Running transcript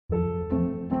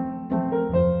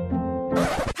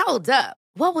Hold up.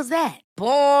 What was that?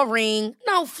 Boring.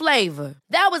 No flavor.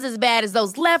 That was as bad as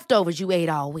those leftovers you ate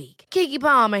all week. Keke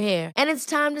Palmer here. And it's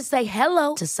time to say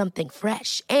hello to something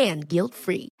fresh and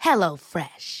guilt-free. Hello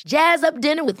Fresh. Jazz up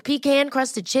dinner with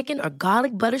pecan-crusted chicken or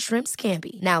garlic butter shrimp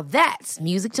scampi. Now that's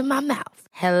music to my mouth.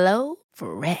 Hello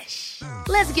Fresh.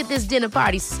 Let's get this dinner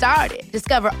party started.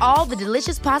 Discover all the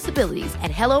delicious possibilities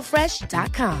at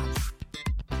hellofresh.com.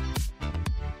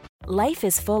 Life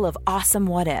is full of awesome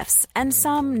what-ifs, and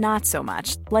some not so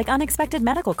much, like unexpected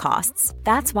medical costs.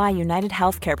 That's why United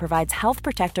Healthcare provides Health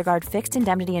Protector Guard fixed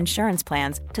indemnity insurance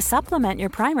plans to supplement your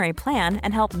primary plan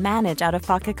and help manage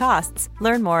out-of-pocket costs.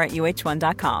 Learn more at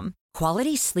uh1.com.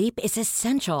 Quality sleep is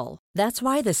essential. That's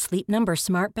why the Sleep Number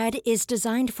Smart Bed is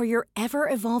designed for your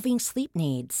ever-evolving sleep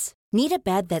needs. Need a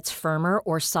bed that's firmer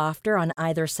or softer on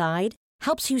either side?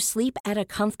 Helps you sleep at a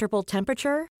comfortable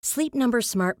temperature? Sleep Number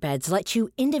Smart Beds let you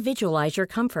individualize your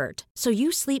comfort, so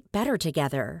you sleep better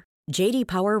together. J.D.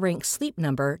 Power ranks Sleep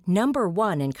Number number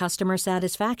 1 in customer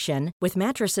satisfaction with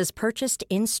mattresses purchased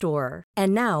in-store.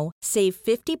 And now, save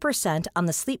 50% on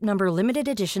the Sleep Number Limited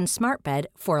Edition Smart Bed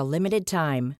for a limited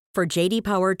time. For J.D.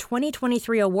 Power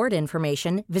 2023 award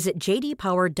information, visit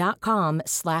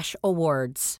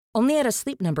jdpower.com/awards. Only at a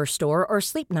Sleep Number store or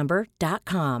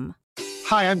sleepnumber.com.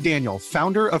 Hi, I'm Daniel,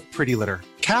 founder of Pretty Litter.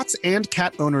 Cats and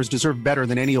cat owners deserve better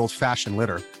than any old-fashioned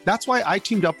litter. That's why I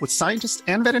teamed up with scientists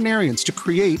and veterinarians to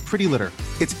create Pretty Litter.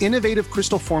 Its innovative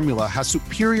crystal formula has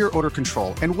superior odor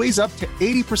control and weighs up to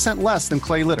 80% less than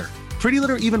clay litter. Pretty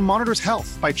Litter even monitors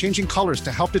health by changing colors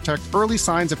to help detect early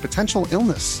signs of potential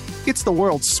illness. It's the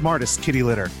world's smartest kitty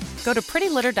litter. Go to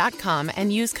prettylitter.com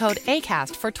and use code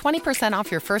ACAST for 20% off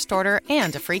your first order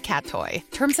and a free cat toy.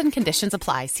 Terms and conditions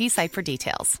apply. See site for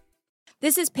details.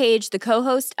 This is Paige, the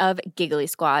co-host of Giggly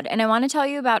Squad, and I want to tell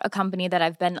you about a company that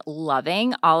I've been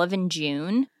loving, Olive &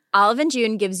 June. Olive &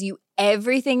 June gives you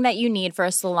everything that you need for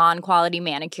a salon-quality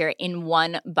manicure in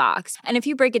one box. And if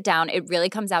you break it down, it really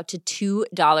comes out to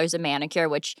 $2 a manicure,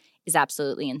 which is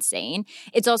absolutely insane.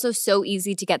 It's also so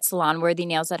easy to get salon-worthy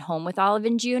nails at home with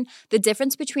Olive & June. The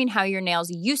difference between how your nails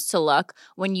used to look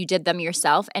when you did them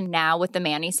yourself and now with the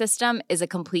Mani system is a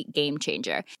complete game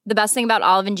changer. The best thing about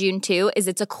Olive & June, too, is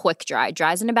it's a quick dry.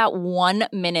 Dries in about 1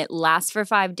 minute, lasts for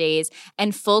 5 days,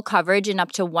 and full coverage in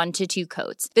up to 1 to 2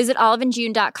 coats. Visit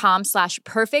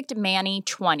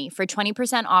oliveandjune.com/perfectmani20 for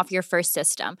 20% off your first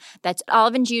system. That's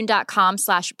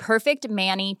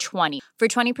oliveandjune.com/perfectmani20 for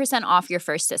 20% off your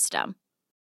first system.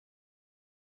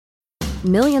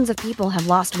 Millions of people have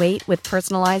lost weight with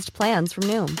personalized plans from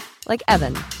Noom. Like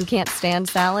Evan, who can't stand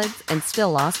salads and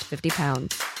still lost 50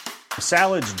 pounds.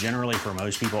 Salads generally for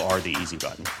most people are the easy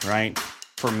button, right?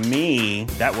 For me,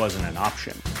 that wasn't an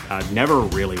option. I never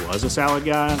really was a salad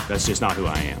guy. That's just not who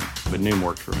I am. But Noom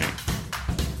worked for me.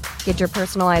 Get your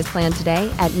personalized plan today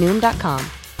at Noom.com.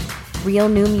 Real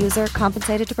Noom user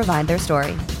compensated to provide their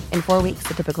story. In 4 weeks,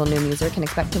 the typical Noom user can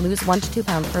expect to lose 1 to 2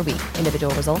 pounds per week.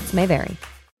 Individual results may vary.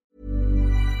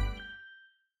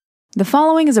 The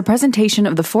following is a presentation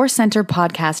of the Force Center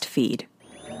podcast feed.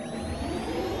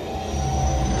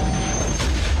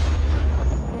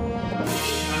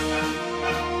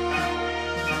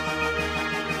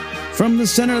 From the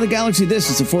center of the galaxy, this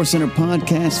is the Force Center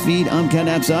podcast feed. I'm Ken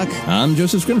Abzak. I'm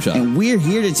Joseph Scrimshaw. And we're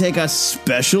here to take a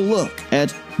special look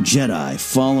at Jedi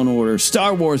Fallen Order,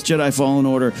 Star Wars Jedi Fallen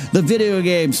Order, the video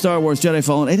game Star Wars Jedi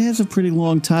Fallen. It has a pretty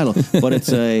long title, but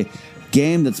it's a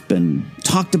game that's been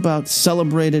talked about,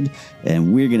 celebrated,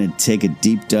 and we're going to take a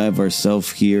deep dive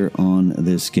ourselves here on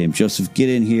this game. Joseph, get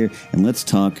in here and let's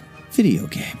talk video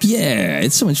games. Yeah,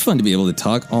 it's so much fun to be able to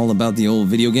talk all about the old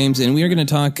video games, and we are going to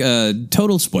talk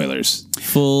total spoilers,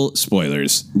 full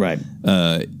spoilers. Right.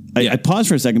 I paused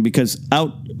for a second because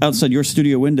outside your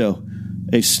studio window,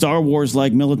 a Star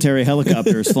Wars-like military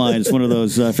helicopter is flying. It's one of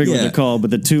those, I forget what they're called,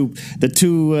 but the two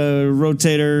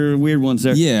rotator weird ones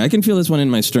there. Yeah, I can feel this one in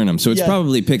my sternum, so it's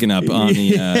probably picking up on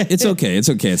the... it's okay.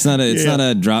 It's not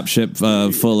a drop ship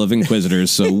full of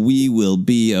Inquisitors, so we will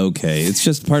be okay. It's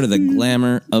just part of the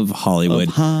glamour of Hollywood.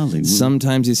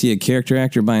 Sometimes you see a character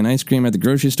actor buying ice cream at the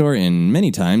grocery store, and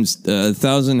many times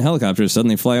 1,000 helicopters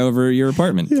suddenly fly over your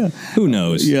apartment. Yeah. Who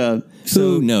knows? Yeah.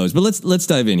 Who knows? But let's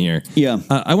dive in here. Yeah.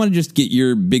 I want to just get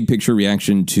your big picture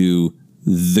reaction to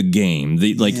the game,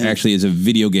 actually as a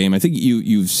video game. I think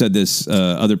you've said this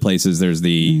other places. There's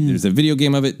the video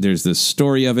game of it. There's the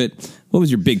story of it. What was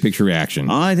your big picture reaction?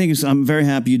 I'm very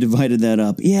happy you divided that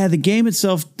up. Yeah, the game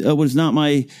itself was not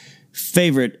my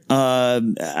favorite.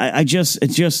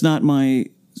 It's just not my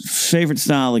favorite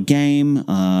style of game.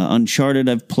 Uncharted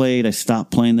I've played. I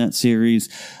stopped playing that series.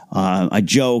 I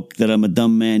joke that I'm a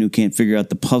dumb man who can't figure out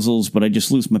the puzzles, but I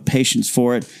just lose my patience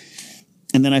for it.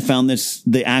 And then I found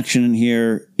the action in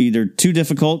here either too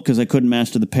difficult because I couldn't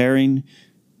master the pairing.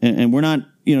 And we're not,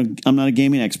 I'm not a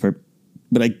gaming expert,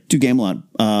 but I do game a lot.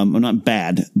 I'm not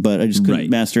bad, but I just couldn't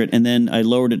master it. And then I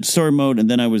lowered it to story mode, and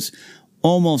then I was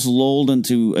almost lulled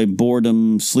into a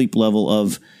boredom sleep level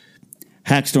of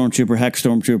hack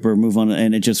Stormtrooper, move on,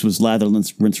 and it just was lather,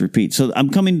 rinse, repeat. So I'm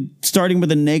starting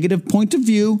with a negative point of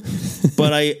view,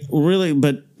 but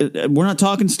we're not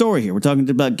talking story here. We're talking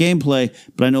about gameplay,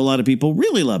 but I know a lot of people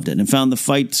really loved it and found the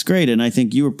fights great, and I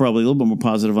think you were probably a little bit more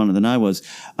positive on it than I was.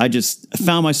 I just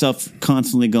found myself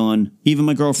constantly going, even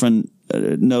my girlfriend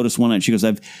noticed one night, she goes,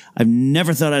 I've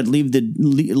never thought I'd live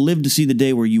to see the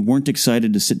day where you weren't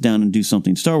excited to sit down and do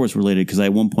something Star Wars related, because I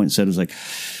at one point said, it was like,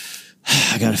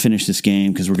 I got to finish this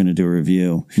game because we're going to do a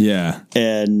review. Yeah.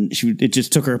 And it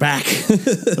just took her back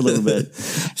a little bit.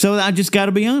 So I just got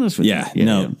to be honest with you.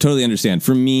 Yeah, totally understand.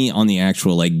 For me, on the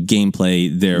actual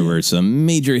gameplay, there were some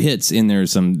major hits in there,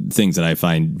 some things that I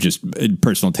find just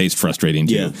personal taste frustrating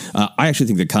too. Yeah. I actually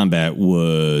think the combat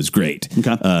was great.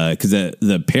 Okay. Because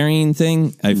the pairing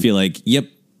thing, I feel like,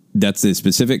 that's a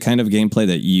specific kind of gameplay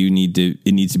that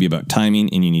it needs to be about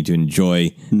timing, and you need to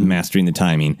enjoy mastering the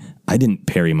timing. I didn't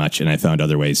parry much, and I found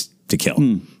other ways to kill.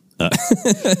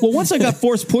 Well, once I got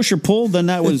force push or pull, then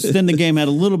the game had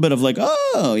a little bit of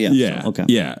Yeah. So, okay.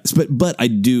 Yeah. But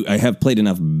I have played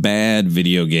enough bad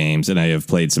video games, and I have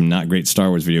played some not great Star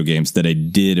Wars video games, that I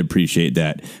did appreciate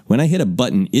that when I hit a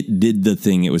button, it did the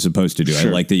thing it was supposed to do.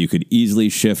 Sure. I liked that you could easily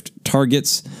shift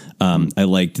targets. I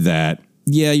liked that.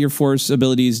 Yeah, your force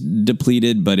abilities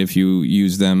depleted, but if you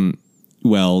use them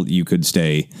well, you could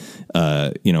stay,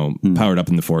 powered up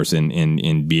in the force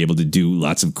and be able to do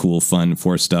lots of cool, fun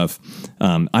force stuff.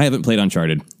 I haven't played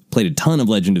Uncharted, played a ton of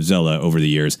Legend of Zelda over the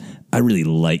years. I really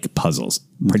like puzzles,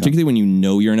 particularly when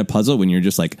you're in a puzzle, when you're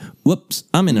just like, whoops,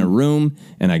 I'm in a room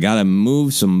and I got to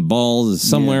move some balls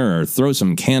somewhere or throw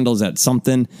some candles at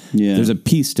something. Yeah. There's a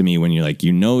piece to me when you're like,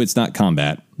 it's not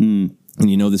combat. And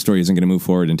the story isn't going to move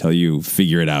forward until you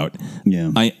figure it out.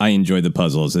 Yeah, I enjoy the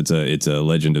puzzles. It's a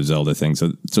Legend of Zelda thing.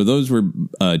 So those were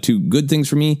two good things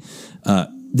for me.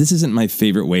 This isn't my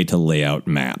favorite way to lay out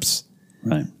maps.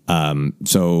 Right.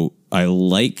 So I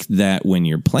like that when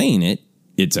you're playing it,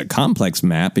 it's a complex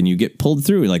map and you get pulled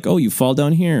through. Like, you fall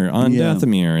down here on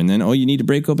Dathomir, and then you need to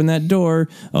break open that door.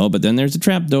 But then there's a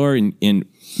trap door, and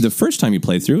the first time you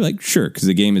play through, sure, because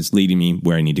the game is leading me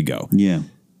where I need to go. Yeah.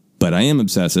 But I am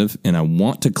obsessive, and I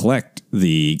want to collect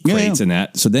the crates and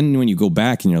that. So then when you go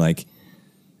back and you're like,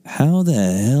 how the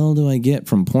hell do I get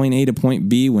from point A to point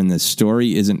B when the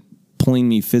story isn't pulling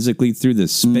me physically through the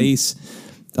space?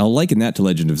 I'll liken that to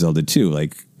Legend of Zelda too.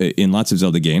 Like in lots of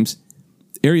Zelda games,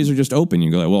 areas are just open.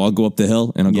 You go I'll go up the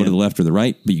hill and I'll go to the left or the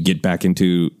right, but you get back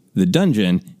into the dungeon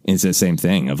and it's the same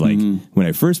thing of when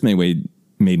I first made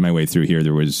my way through here,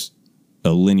 there was a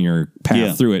linear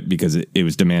path through it because it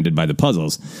was demanded by the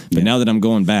puzzles. But now that I'm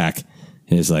going back,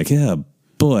 it's like,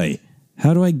 boy,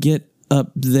 how do I get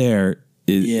up there?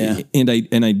 And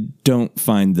I don't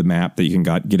find the map that you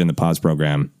can get in the pause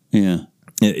program. Yeah.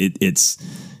 It's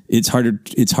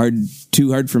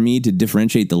too hard for me to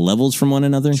differentiate the levels from one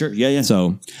another. Sure. Yeah.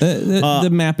 So the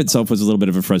map itself was a little bit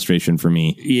of a frustration for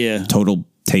me. Yeah. Total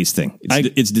taste thing.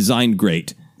 It's designed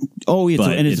great. Oh,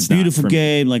 and it's a beautiful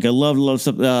game. I love a lot of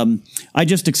stuff. I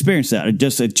just experienced that. I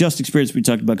just experienced what we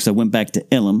talked about because I went back to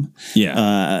Ilum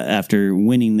after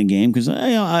winning the game because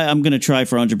I'm going to try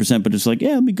for 100%, but it's let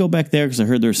me go back there because I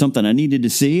heard there was something I needed to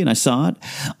see and I saw it.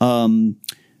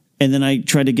 And then I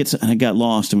tried to and I got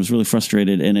lost and was really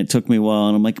frustrated, and it took me a while.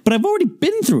 And I'm like, but I've already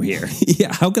been through here.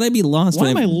 Yeah, how can I be lost? Why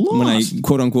am I lost? When I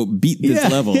quote unquote beat this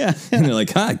level? Yeah. And they're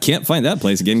like, I can't find that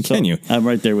place again, can you? I'm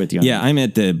right there with you. Yeah, I'm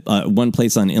at the one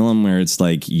place on Ilum where it's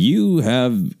like you've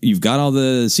got all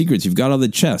the secrets, you've got all the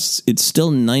chests. It's still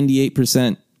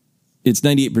 98%. It's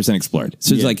 98% explored.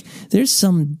 So it's like there's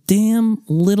some damn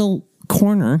little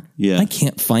corner I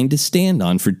can't find to stand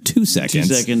on for 2 seconds.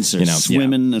 2 seconds or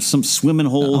swimming, some swimming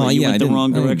hole that you went the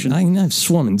wrong direction. I've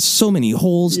swum in so many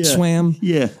holes, swam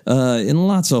in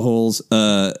lots of holes.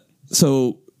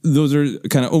 So those are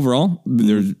kind of overall,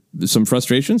 there's some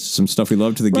frustrations, some stuff we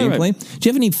love to the gameplay. Right. Do you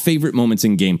have any favorite moments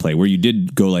in gameplay where you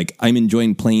did go I'm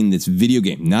enjoying playing this video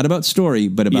game? Not about story,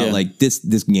 but about this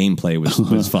gameplay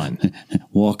was fun.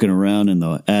 Walking around in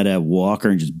the AT-AT walker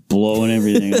and just blowing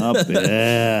everything up.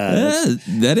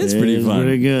 That is pretty fun.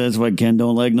 Pretty good. That's why Ken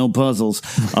don't like no puzzles.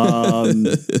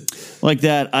 Like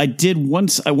that. I did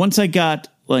once I got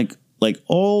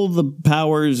all the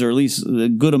powers, or at least a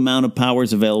good amount of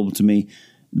powers available to me.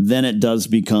 then it does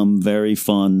become very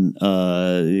fun,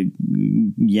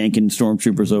 yanking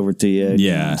stormtroopers over to you.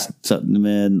 Yeah. So the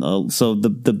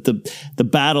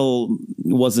battle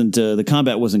wasn't, the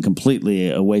combat wasn't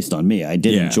completely a waste on me. I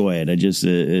did enjoy it. I just,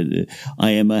 I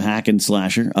am a hack and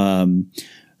slasher.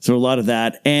 So a lot of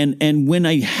that. And when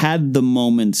I had the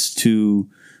moments to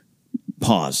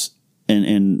pause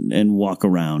and walk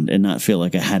around and not feel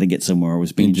like I had to get somewhere I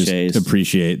was being chased.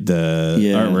 Appreciate the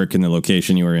artwork and the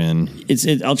location you were in.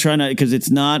 I'll try not, because it's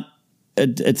not,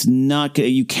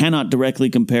 you cannot directly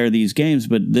compare these games,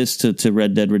 but this to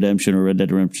Red Dead Redemption or Red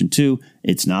Dead Redemption 2,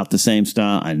 it's not the same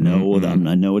style. I know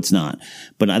I know it's not,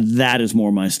 but that is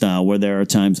more my style, where there are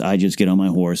times I just get on my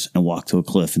horse and walk to a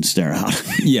cliff and stare out.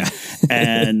 Yeah.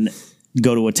 And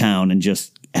go to a town and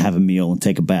just have a meal and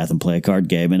take a bath and play a card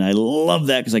game. And I love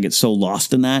that because I get so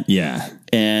lost in that. Yeah.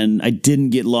 And I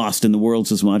didn't get lost in the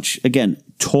worlds as much. Again,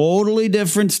 totally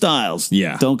different styles.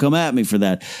 Yeah. Don't come at me for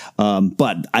that.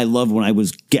 But I love when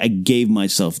I gave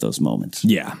myself those moments.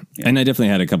 Yeah. And I definitely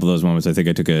had a couple of those moments. I think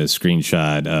I took a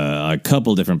screenshot a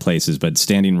couple different places, but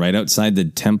standing right outside the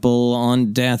temple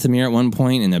on Dathomir at one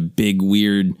point, and a big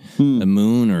weird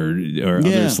moon or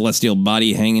other celestial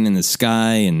body hanging in the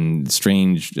sky, and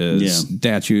strange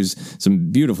statues,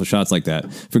 some beautiful shots like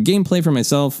that. For gameplay for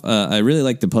myself, I really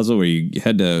like the puzzle where you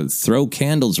had to throw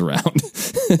candles around.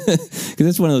 Because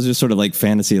it's one of those just sort of like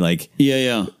fantasy, like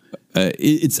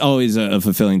it's always a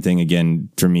fulfilling thing. Again,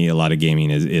 for me, a lot of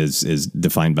gaming is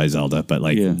defined by Zelda, but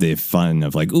like the fun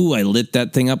of like, ooh, I lit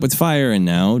that thing up with fire, and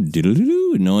now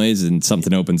doo-doo-doo-doo, noise, and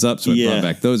something opens up. So it brought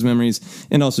back those memories,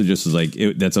 and also just was like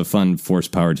that's a fun force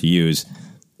power to use.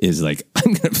 Is like,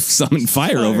 I'm going to summon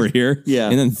fire over here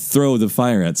and then throw the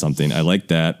fire at something. I like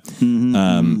that.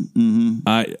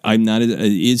 I'm not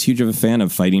as huge of a fan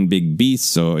of fighting big beasts,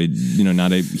 so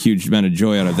not a huge amount of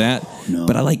joy out of that. No.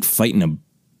 But I like fighting a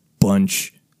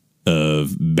bunch of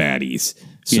baddies.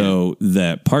 So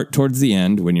that part towards the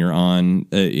end, when you're on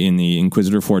in the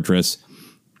Inquisitor Fortress,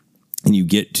 and you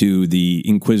get to the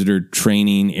Inquisitor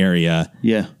training area,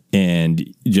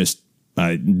 and just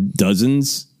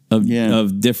dozens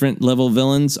of different level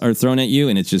villains are thrown at you,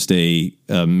 and it's just a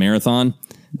marathon.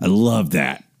 I love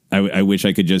that. I wish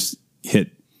I could just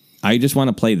I just want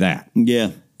to play that.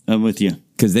 Yeah, I'm with you.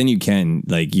 Because then you can,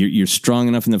 like, you're strong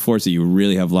enough in the Force that you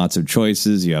really have lots of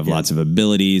choices. You have lots of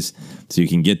abilities, so you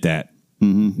can get that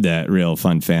that real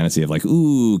fun fantasy of like,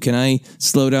 ooh, can I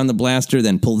slow down the blaster,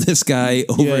 then pull this guy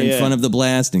over in front of the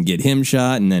blast and get him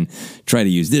shot, and then try to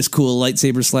use this cool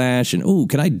lightsaber slash, and ooh,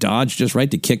 can I dodge just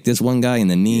right to kick this one guy in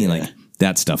the knee? Like,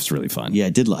 that stuff's really fun. Yeah, I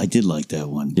did like that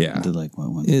one. Yeah. I did like that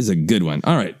one. It is a good one.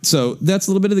 All right, so that's a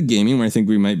little bit of the gaming where I think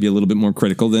we might be a little bit more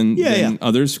critical than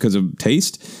others because of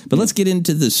taste. But let's get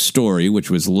into the story, which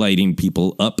was lighting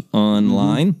people up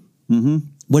online.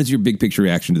 What is your big picture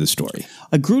reaction to the story?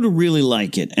 I grew to really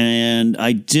like it, and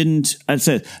I'd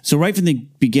said, so right from the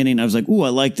beginning, I was like, ooh, I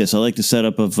like this. I like the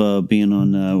setup of being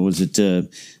on,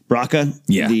 Bracca?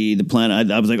 Yeah. The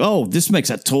planet. I was like, oh, this makes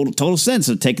a total sense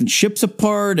of taking ships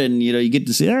apart, and, you get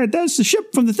to see, all right, that's the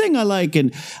ship from the thing I like,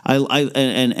 and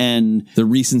and the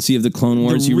recency of the Clone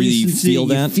Wars, you really feel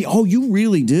that? You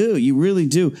really do. You really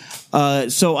do.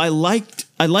 So I liked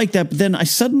that, but then I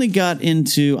suddenly got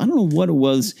into, I don't know what it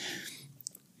was,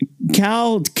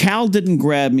 Cal didn't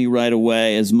grab me right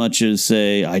away as much as,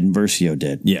 say, Iden Versio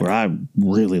did. Yeah. Where I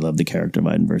really love the character of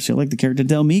Iden Versio. I like the character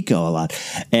Del Meeko a lot.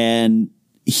 And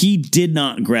he did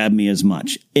not grab me as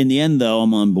much. In the end, though,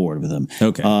 I'm on board with him.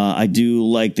 Okay. I do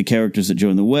like the characters that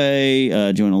join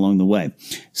along the way.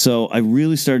 So I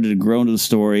really started to grow into the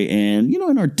story. And,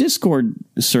 in our Discord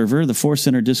server, the Force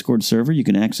Center Discord server, you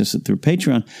can access it through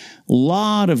Patreon. A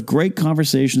lot of great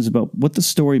conversations about what the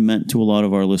story meant to a lot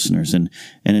of our listeners. And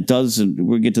it does, and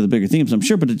we'll get to the bigger themes, I'm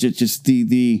sure, but it's just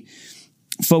the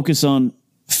focus on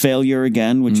failure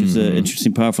again, which is an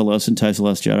interesting, powerful lesson, ties to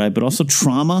Last Jedi, but also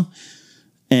trauma.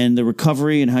 And the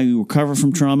recovery and how you recover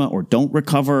from trauma or don't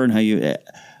recover, and how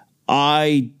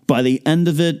by the end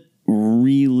of it,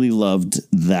 really loved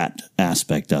that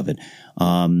aspect of it.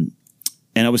 And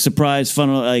I was surprised,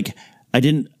 I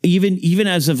didn't, even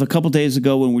as of a couple days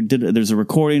ago when there's a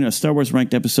recording, a Star Wars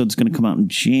Ranked episode is going to come out in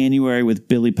January with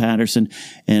Billy Patterson,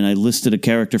 and I listed a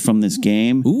character from this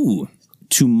game. Ooh.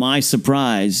 To my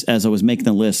surprise, as I was making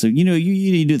the list, so you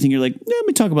do the thing. You're like, let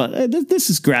me talk about this.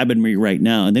 Is grabbing me right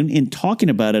now, and then in talking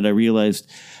about it, I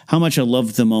realized how much I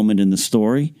loved the moment in the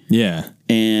story. Yeah,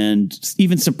 and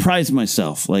even surprised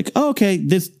myself. Like, oh, okay,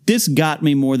 this got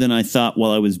me more than I thought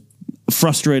while I was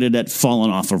frustrated at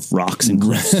falling off of rocks and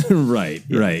cliffs. Right.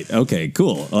 Okay,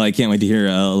 cool. Well, I can't wait to hear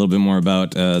a little bit more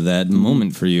about that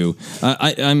moment for you.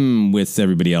 I'm with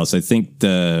everybody else. I think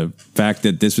the fact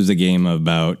that this was a game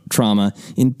about trauma,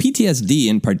 in PTSD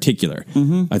in particular,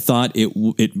 I thought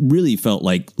it really felt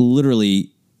like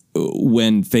literally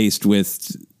when faced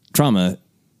with trauma,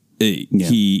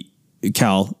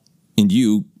 Cal and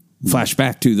you flash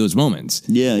back to those moments.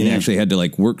 And actually had to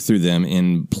like work through them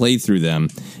and play through them.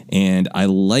 And I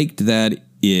liked that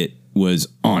it was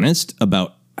honest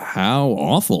about how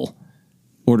awful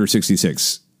Order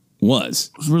 66 was.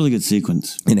 It was a really good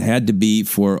sequence. And it had to be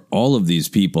for all of these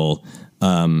people.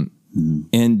 And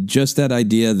just that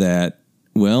idea that,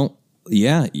 well,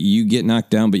 yeah, you get knocked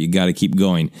down, but you got to keep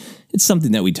going. It's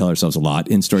something that we tell ourselves a lot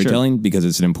in storytelling because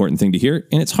it's an important thing to hear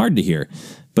and it's hard to hear.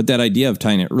 But that idea of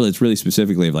tying it really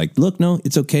specifically of like, look, no,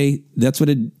 it's okay. That's what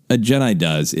a Jedi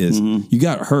does is you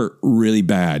got hurt really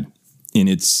bad and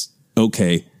it's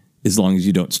okay as long as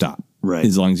you don't stop. Right.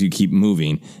 As long as you keep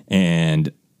moving.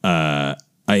 And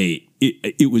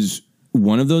it was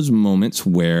one of those moments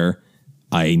where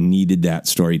I needed that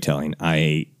storytelling.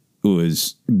 I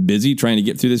was busy trying to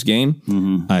get through this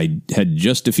game. I had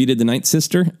just defeated the Night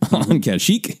Sister on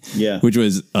Kashyyyk, which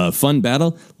was a fun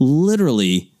battle.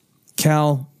 Literally,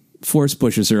 Cal force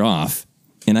pushes her off,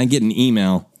 and I get an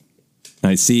email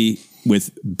I see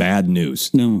with bad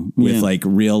news. With like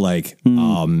real like,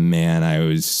 oh man, I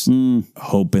was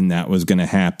hoping that was going to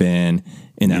happen.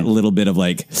 And that little bit of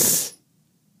like,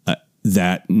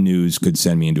 that news could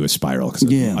send me into a spiral.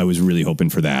 Because I was really hoping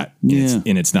for that.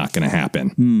 And it's not going to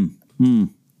happen.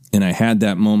 And I had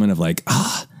that moment of like,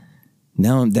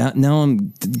 now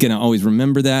I'm gonna always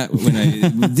remember that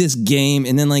when this game,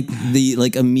 and then like the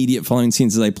like immediate following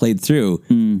scenes as I played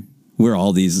through were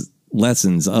all these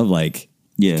lessons of like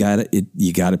you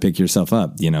gotta pick yourself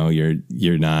up. You know,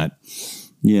 you're not.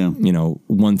 You know,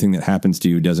 one thing that happens to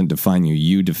you doesn't define you.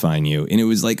 You define you. And it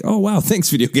was like, oh wow, thanks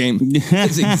video game.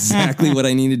 That's exactly what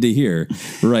I needed to hear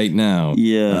right now.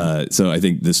 So I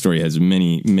think this story has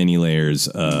many layers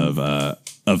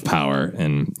of power,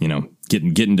 and you know,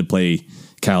 getting to play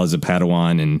Cal as a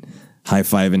Padawan and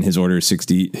high-fiving his Order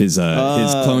 60, his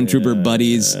clone trooper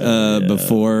buddies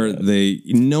before they,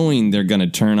 knowing they're going to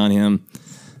turn on him.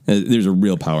 There's a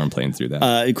real power in playing through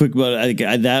that. Quick about I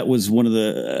think that was one of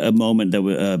the a moment that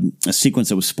was a sequence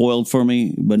that was spoiled for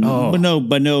me, but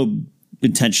no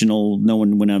intentional. No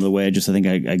one went out of the way. I think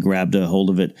I grabbed a hold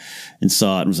of it and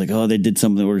saw it and was like, oh, they did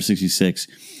something to Order 66.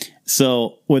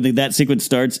 So when that sequence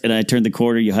starts and I turn the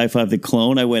corner, you high five the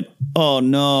clone. I went, oh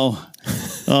no,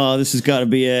 this has got to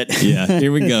be it.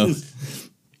 Here we go.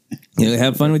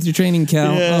 Have fun with your training,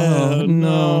 Cal.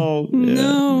 No,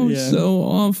 so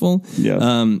awful.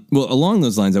 Well, along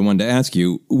those lines, I wanted to ask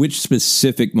you, which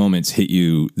specific moments hit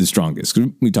you the strongest? 'Cause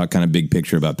we talked kind of big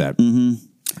picture about that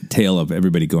tale of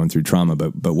everybody going through trauma,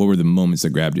 but what were the moments that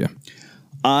grabbed you?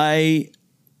 The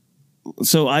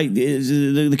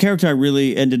character I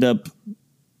really ended up.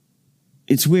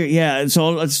 It's weird, yeah.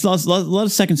 So it's a lot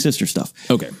of second sister stuff.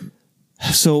 Okay.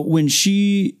 So when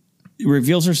she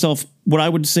reveals herself, what I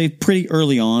would say pretty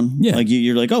early on, like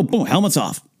you're like, oh, boom, helmet's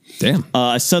off. Damn.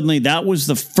 Suddenly, that was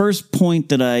the first point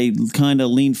that I kind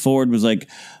of leaned forward. Was like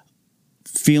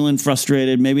feeling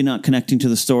frustrated, maybe not connecting to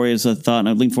the story as I thought. And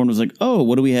I leaned forward and was like, oh,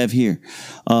 what do we have here?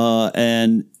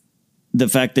 And the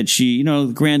fact that she,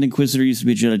 the Grand Inquisitor used to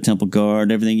be a Jedi Temple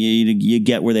Guard, everything, you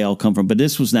get where they all come from. But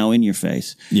this was now in your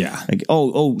face. Yeah. Like,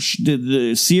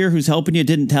 the seer who's helping you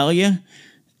didn't tell you.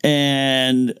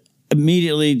 And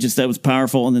immediately just that was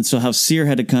powerful. And then so how seer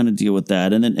had to kind of deal with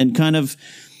that. And then, and kind of,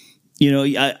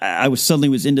 I was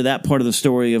suddenly into that part of the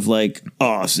story of like,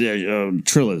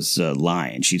 Trilla's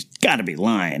lying. She's got to be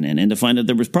lying. And to find out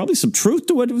there was probably some truth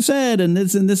to what was said. And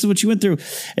this is what she went through.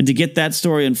 And to get that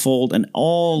story unfold and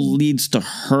all leads to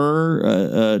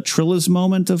her, Trilla's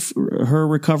moment of her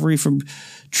recovery from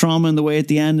trauma. And the way at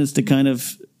the end is to kind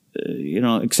of,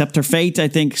 accept her fate, I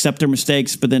think, accept her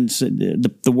mistakes. But then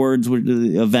the words were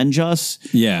avenge us.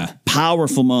 Yeah.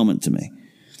 Powerful moment to me.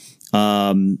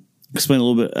 Explain a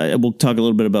little bit. We'll talk a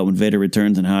little bit about when Vader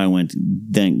returns and how I went,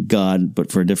 thank God,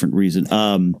 but for a different reason.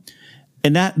 And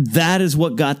that is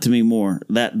what got to me more,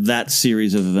 that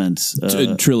series of events.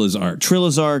 Trilla's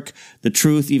arc, the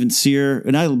truth, even Seer.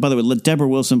 And by the way, Deborah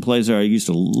Wilson plays her. I used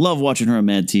to love watching her on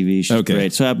Mad TV. She's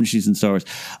great. So happens she's in Star Wars.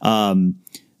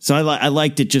 So I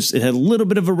liked it. Just it had a little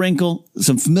bit of a wrinkle,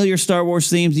 some familiar Star Wars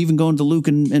themes, even going to Luke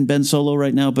and Ben Solo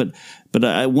right now. But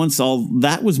once all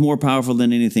that was more powerful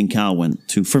than anything Cal went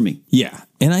to for me. Yeah,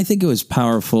 and I think it was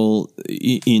powerful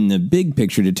in the big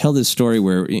picture to tell this story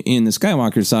where in the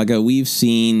Skywalker saga we've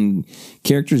seen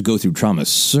characters go through trauma,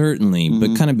 certainly,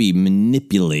 but kind of be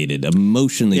manipulated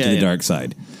emotionally to the dark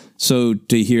side. So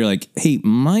to hear like, hey,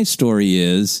 my story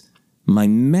is my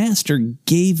master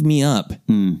gave me up.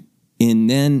 And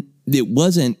then it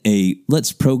wasn't a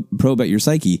let's probe at your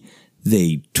psyche.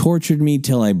 They tortured me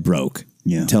till I broke,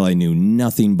 till I knew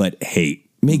nothing but hate.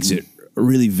 Makes it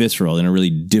really visceral and a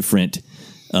really different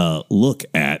look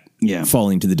at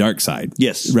falling to the dark side.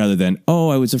 Yes. Rather than,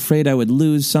 I was afraid I would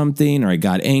lose something or I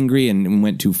got angry and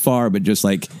went too far, but just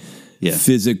like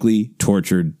physically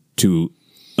tortured to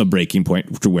a breaking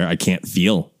point to where I can't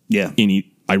feel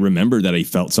any. I remember that I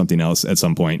felt something else at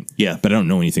some point. Yeah. But I don't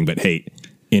know anything but hate.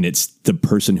 And it's the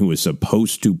person who is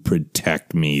supposed to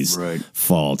protect me's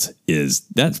fault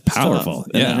that's powerful.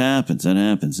 And that happens.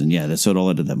 And that's what all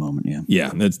led to that moment.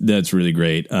 Yeah. That's really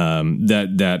great.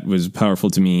 That was powerful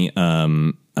to me.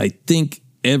 I think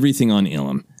everything on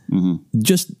Ilum,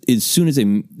 just as soon as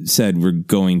they said we're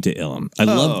going to Ilum,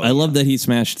 I love that he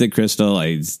smashed the crystal.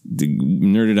 I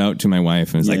nerded out to my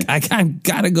wife and was like, I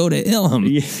gotta go to Ilum.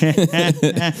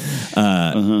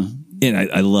 And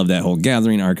I love that whole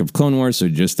gathering arc of Clone Wars. So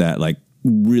just that, like,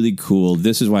 really cool.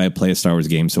 This is why I play a Star Wars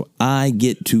game. So I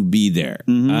get to be there.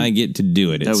 I get to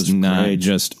do it. It's not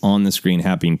just on the screen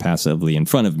happening passively in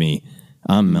front of me.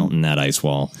 I'm melting that ice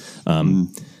wall.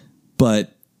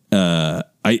 But I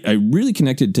really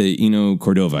connected to Eno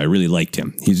Cordova. I really liked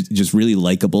him. He's just really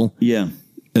likable. Yeah.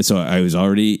 And so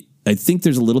I think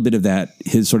there's a little bit of that,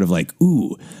 his sort of like,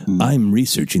 I'm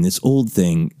researching this old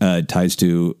thing, ties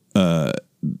to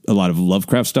a lot of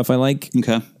Lovecraft stuff I like.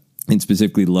 Okay. And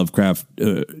specifically Lovecraft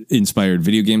inspired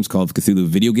video games called Cthulhu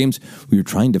video games. We were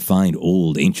trying to find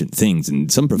old ancient things,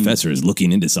 and some professor is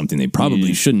looking into something they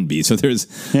probably shouldn't be. So there's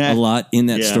a lot in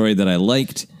that story that I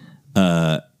liked.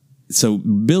 So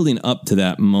building up to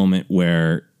that moment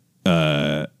where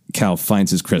Cal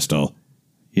finds his crystal,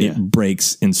 it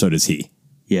breaks, and so does he.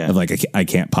 Yeah. Of like, I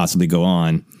can't possibly go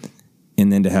on.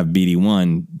 And then to have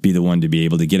BD1 be the one to be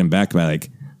able to get him back by like,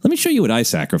 let me show you what I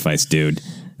sacrificed, dude.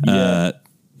 When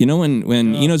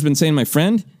Eno's been saying my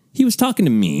friend, he was talking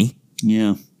to me.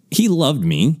 Yeah. He loved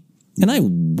me. And I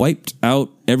wiped out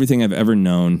everything I've ever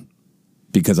known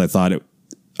because I thought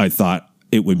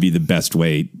it would be the best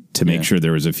way to make sure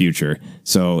there was a future.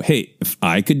 So, hey, if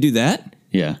I could do that,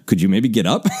 could you maybe get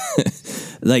up?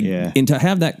 And to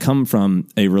have that come from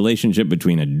a relationship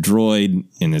between a droid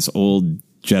and this old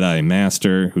Jedi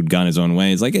master who'd gone his own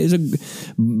way. It's a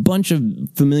bunch of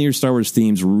familiar Star Wars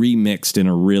themes remixed in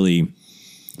a really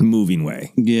moving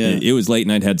way. Yeah. It was late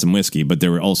and I'd had some whiskey, but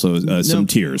there were also some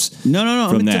tears. No.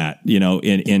 From that,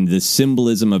 and the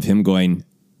symbolism of him going,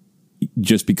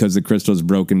 just because the crystal is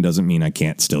broken doesn't mean I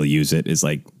can't still use it, is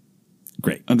like,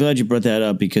 great. I'm glad you brought that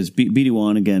up because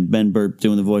BD1, again, Ben Burt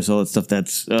doing the voice, all that stuff,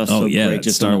 that's so great.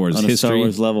 Just Star Wars on history. A Star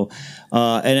Wars level.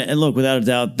 And look, without a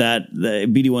doubt, that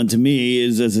BD1 to me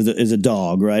is a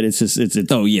dog, right? It's just,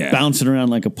 bouncing around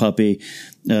like a puppy.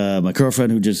 My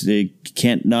girlfriend who just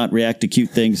can't not react to cute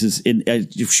things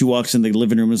if she walks in the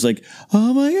living room is like,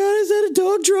 oh my God, is that a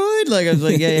dog droid? Like, I was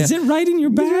like, yeah. Is it right in your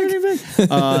bag?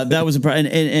 That was a problem.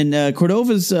 And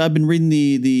Cordova's, I've been reading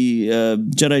the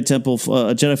Jedi Temple,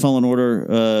 Jedi Fallen Order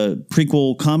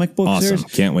prequel comic book series.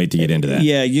 Can't wait to get into that.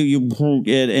 Yeah,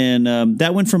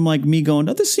 that went from like me going,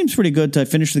 this seems pretty good, to I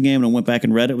finished the game and I went back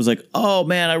and read it. It was like, oh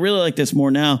man, I really like this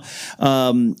more now.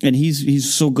 And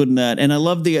he's so good in that. And I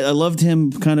loved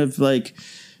him kind of like,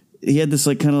 he had this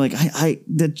like kind of like,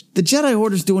 the Jedi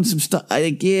Order's doing some stuff.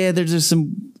 There's just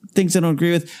some things I don't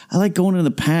agree with. I like going in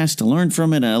the past to learn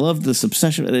from it. And I love this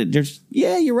obsession.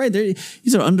 You're right.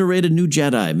 These are underrated new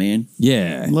Jedi, man.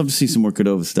 Yeah. I'd love to see some more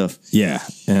Cordova stuff. Yeah.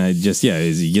 And as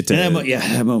you get to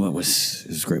that moment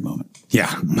was a great moment.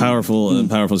 Yeah.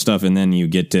 Powerful stuff. And then you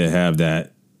get to have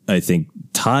that, I think,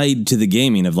 tied to the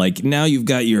gaming of like, now you've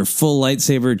got your full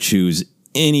lightsaber, choose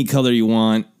any color you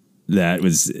want. That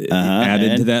was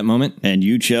added to that moment. And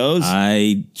you chose?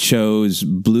 I chose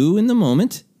blue in the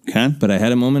moment. Okay. But I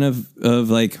had a moment of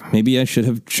like, maybe I should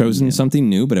have chosen something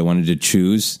new, but I wanted to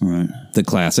choose the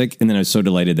classic. And then I was so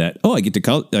delighted that, I get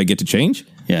to change.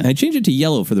 Yeah. And I changed it to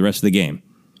yellow for the rest of the game.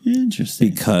 Interesting.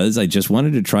 Because I just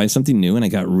wanted to try something new, and I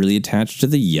got really attached to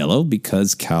the yellow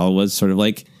because Cal was sort of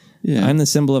like, I'm the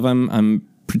symbol of I'm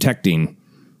protecting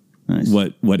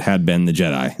what had been the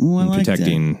Jedi and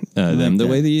protecting them the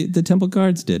way the temple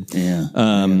guards did. Yeah.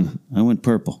 I went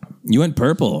purple. You went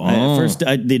purple.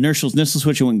 The inertial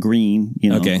switch, I went green.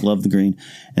 Love the green.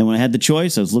 And when I had the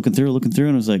choice, I was looking through, and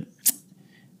I was like,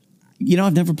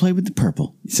 I've never played with the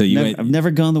purple. So I've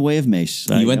never gone the way of Mace.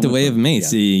 You went the way of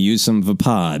Mace. Yeah. You used some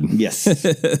Vapod. Yes.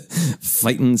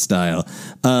 Fighting style.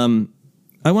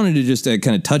 I wanted to just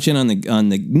kind of touch in on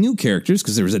the new characters,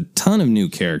 because there was a ton of new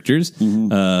characters.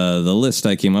 The list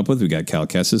I came up with, we got Cal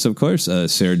Kestis, of course,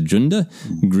 Ser Junda,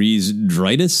 Grease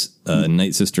Dritus,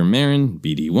 Night Sister Marin,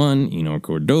 BD1, Enor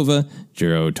Cordova,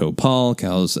 Jero Topal,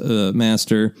 Cal's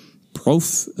master,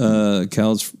 Prof,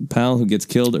 Cal's pal who gets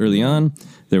killed early on.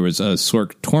 There was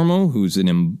Sork Tormo, who's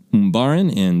an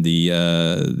Umbaran and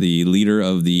the leader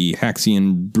of the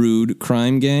Haxian Brood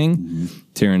crime gang.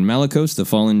 Terran Malicos, the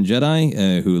fallen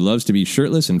Jedi, who loves to be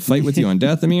shirtless and fight with you on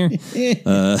Dathomir.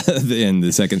 And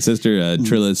the second sister,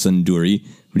 Trilla Sunduri,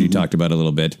 which you talked about a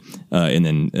little bit. And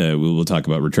then we'll talk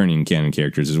about returning canon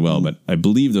characters as well. But I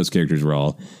believe those characters were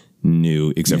all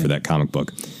new, except for that comic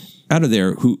book. Out of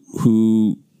there,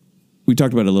 who we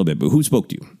talked about it a little bit, but who spoke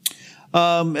to you?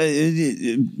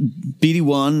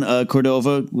 BD1,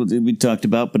 Cordova, we talked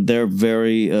about, but they're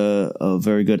very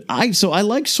good. I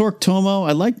like Sork Tomo.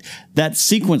 I like that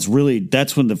sequence. Really,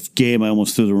 that's when the game I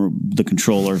almost threw the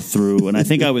controller through, and I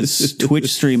think I was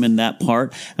Twitch streaming that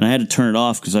part, and I had to turn it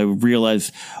off because I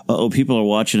realized, people are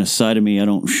watching a side of me I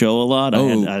don't show a lot. I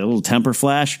had a little temper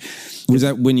flash. Was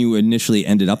that when you initially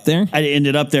ended up there? I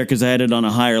ended up there because I had it on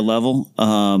a higher level,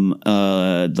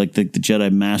 like the Jedi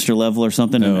Master level or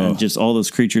something, and just all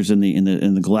those creatures in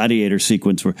the gladiator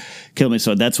sequence were killing me.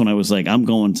 So that's when I was like, I'm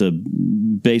going to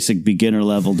basic beginner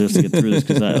level just to get through this,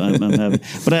 because I'm having.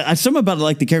 But I something about it,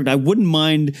 like the character. I wouldn't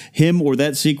mind him or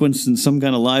that sequence in some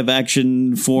kind of live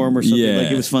action form or something. Yeah.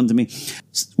 Like, it was fun to me.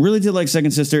 Really did like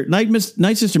Second Sister. Night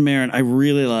Sister Marin, I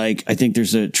really like. I think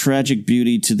there's a tragic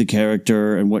beauty to the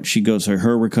character and what she goes,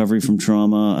 her recovery from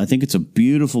trauma. I think it's a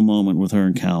beautiful moment with her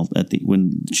and Cal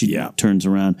when she turns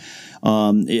around.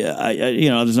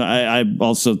 I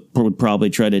also would probably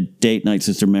try to date Night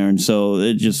Sister Marin.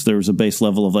 So there was a base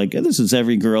level of like, this is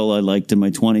every girl I liked in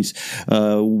my 20s,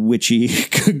 witchy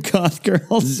goth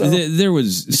girl. So. There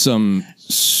was some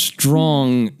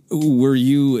strong. Were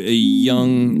you a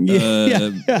young,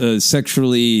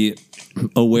 sexually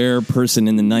aware person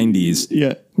in the 90s?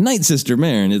 Yeah. Night Sister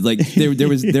Marin is like there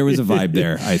was a vibe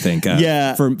there, I think.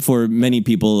 For many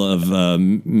people of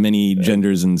many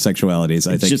genders and sexualities,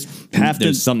 I think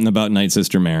there's something about Night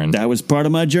Sister Marin. That was part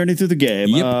of my journey through the game.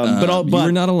 Yep. But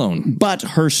you're not alone. But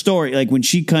her story, like when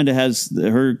she kind of has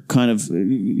her kind of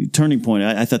turning point,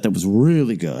 I thought that was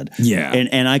really good. Yeah,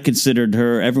 and I considered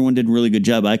her. Everyone did a really good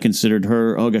job. I considered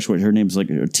her. Oh gosh, her name's like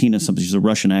Tina something. She's a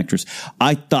Russian actress.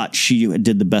 I thought she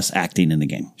did the best acting in the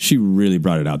game. She really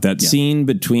brought it out. That scene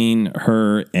between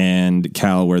her and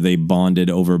Cal where they bonded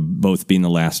over both being the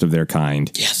last of their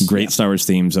kind. Yes. Great Star Wars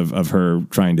themes of her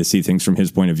trying to see things from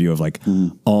his point of view of like,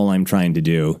 all I'm trying to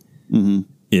do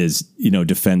is,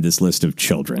 defend this list of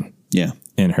children. Yeah.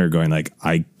 And her going like,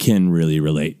 I can really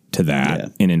relate to that. Yeah.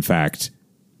 And in fact,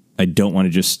 I don't want to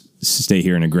just stay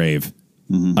here in a grave.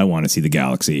 I want to see the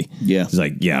galaxy. Yeah. It's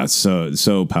like,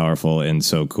 so powerful and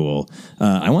so cool.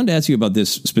 I wanted to ask you about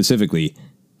this specifically.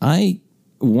 I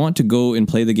want to go and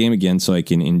play the game again so I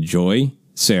can enjoy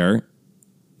Sarah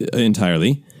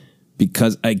entirely,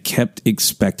 because I kept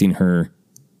expecting her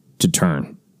to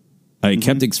turn. I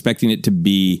kept expecting it to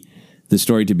be the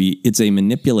story to be, it's a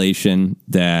manipulation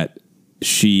that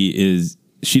she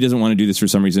doesn't want to do this for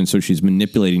some reason. So she's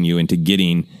manipulating you into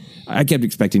getting, I kept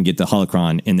expecting to get the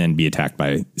holocron and then be attacked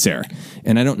by Sarah.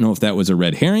 And I don't know if that was a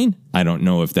red herring. I don't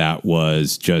know if that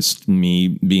was just me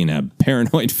being a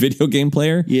paranoid video game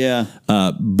player. Yeah.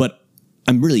 But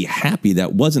I'm really happy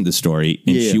that wasn't the story.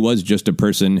 And she was just a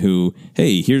person who,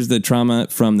 hey, here's the trauma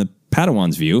from the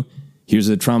Padawan's view. Here's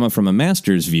the trauma from a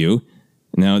master's view.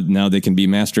 Now they can be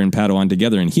master and Padawan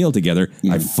together and heal together.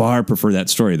 Yeah. I far prefer that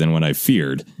story than what I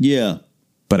feared. Yeah.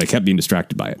 But I kept being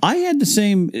distracted by it. I had the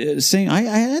same. I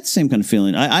had the same kind of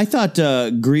feeling. I thought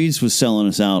Grease was selling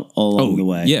us out all along the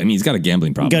way. Yeah, I mean, he's got a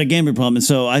gambling problem. And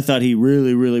so I thought he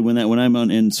really, when I'm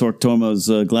in Sork Tormo's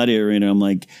Gladiator Arena, I'm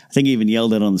like, I think he even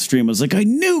yelled it on the stream. I was like, I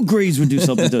knew Grease would do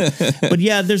something to it. But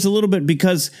yeah, there's a little bit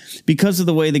because of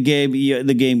the way the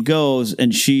game goes,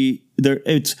 and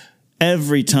it's.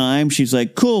 Every time she's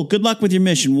like, cool, good luck with your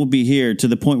mission. We'll be here, to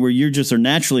the point where you just are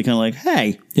naturally kind of like,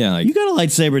 hey, Yeah, like, you got a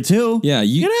lightsaber too. Yeah,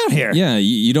 get out here. Yeah,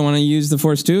 you don't want to use the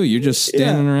Force too. You're just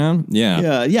standing around.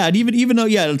 Yeah. And even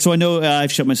though, so I know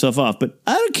I've shut myself off, but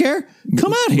I don't care.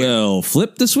 Come out here. Well,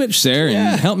 flip the switch, Sarah,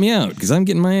 and help me out because I'm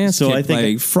getting my ass kicked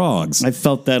by frogs. I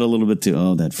felt that a little bit too.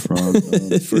 Oh, that frog,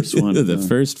 the first one, the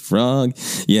first frog.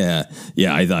 Yeah.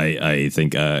 I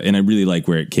think, and I really like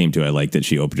where it came to. I like that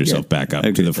she opened herself back up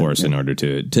to the Force in order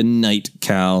to knight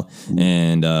Cal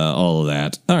and all of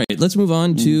that. All right, let's move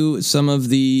on to some of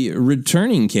the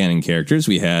returning canon characters.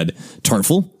 We had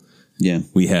Tarful. Yeah.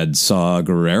 We had Saw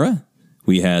Gerrera.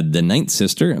 We had the Ninth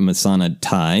Sister, Masana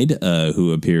Tide,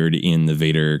 who appeared in the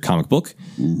Vader comic book.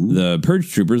 Mm-hmm. The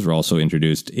Purge Troopers were also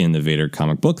introduced in the Vader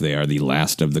comic book. They are the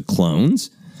last of the clones.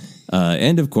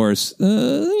 And, of course,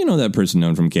 that person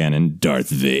known from canon, Darth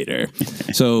Vader.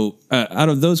 So, out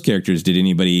of those characters, did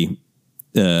anybody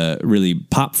really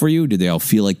pop for you? Did they all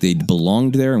feel like they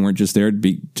belonged there and weren't just there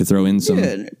to throw in some,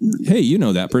 hey, you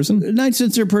know that person? Ninth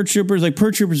Sister, Purge Troopers. Like,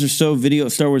 Purge Troopers are so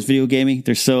Star Wars video gaming.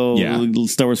 They're so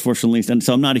Star Wars Force Unleashed. And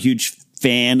so I'm not a huge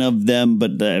fan of them,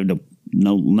 but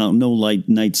no light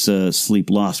nights sleep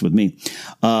lost with me.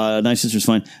 Ninth Sister's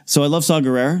fine. So I love Saw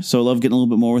Gerrera, so I love getting a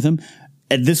little bit more with him.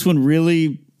 And this one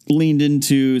really leaned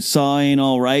into Saw ain't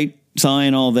all right. Saw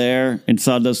ain't all there, and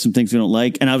Saw does some things we don't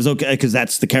like, and I was okay because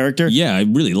that's the character. Yeah, I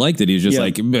really liked it. He was just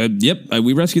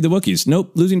we rescued the Wookiees.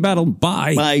 Nope, losing battle.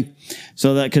 Bye.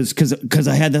 So that because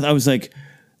I had that, I was like,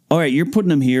 all right, you're putting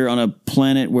them here on a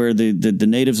planet where the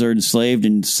natives are enslaved,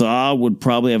 and Saw would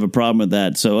probably have a problem with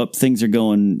that. So things are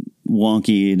going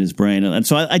wonky in his brain, and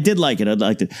so I did like it. I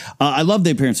liked it. I love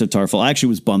the appearance of Tarful. I actually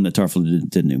was bummed that Tarful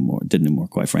didn't anymore.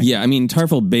 Quite frankly, yeah. I mean,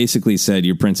 Tarful basically said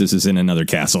your princess is in another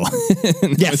castle.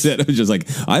 Yes, it was just like,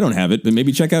 I don't have it, but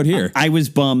maybe check out here. I was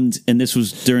bummed, and this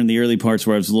was during the early parts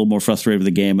where I was a little more frustrated with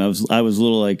the game. I was a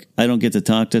little like, I don't get to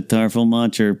talk to Tarful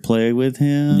much or play with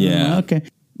him. Yeah, okay.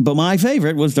 But my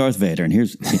favorite was Darth Vader, and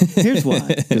here's why.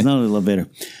 Because not only love Vader.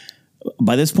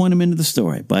 By this point, I'm into the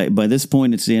story. By this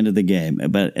point, it's the end of the game.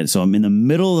 So I'm in the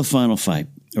middle of the final fight,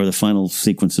 or the final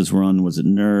sequences were on. Was it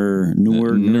Nur? The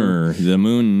moon Nur. The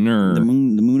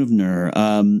moon of Nur.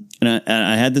 And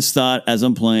I had this thought as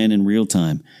I'm playing in real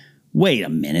time. Wait a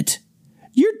minute.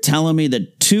 You're telling me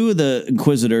that two of the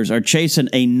Inquisitors are chasing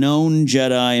a known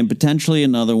Jedi and potentially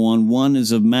another one. One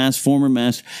is a former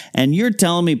master. And you're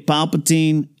telling me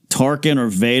Palpatine, Tarkin, or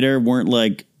Vader weren't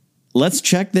like, let's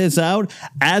check this out?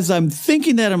 As I'm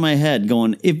thinking that in my head,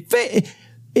 going, if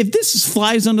this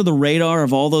flies under the radar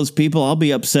of all those people, I'll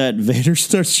be upset. Vader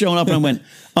starts showing up and I went,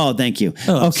 oh, thank you.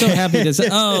 Oh, okay. So happy to say,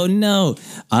 oh, no.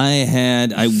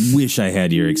 I wish I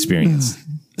had your experience.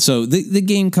 So the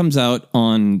game comes out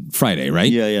on Friday,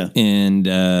 right? Yeah. And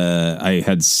I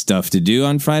had stuff to do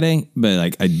on Friday, but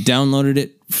I downloaded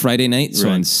it Friday night. So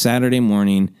on Saturday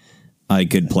morning, I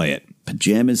could play it.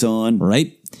 Pajamas on.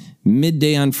 Right.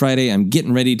 Midday on Friday, I'm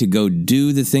getting ready to go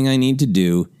do the thing I need to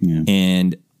do. Yeah.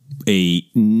 And a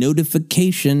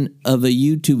notification of a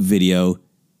YouTube video,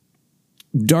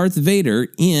 Darth Vader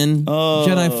in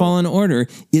Jedi Fallen Order.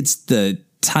 It's the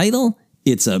title.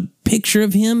 It's a picture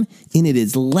of him, and it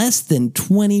is less than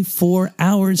 24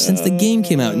 hours since the game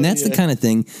came out. And that's the kind of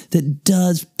thing that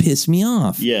does piss me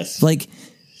off. Yes.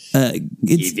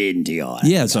 It's into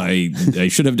your so I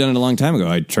should have done it a long time ago.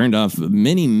 I turned off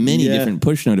many different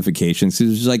push notifications. It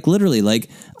was literally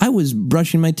I was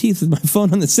brushing my teeth with my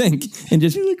phone on the sink and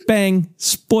just bang,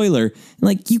 spoiler.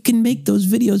 You can make those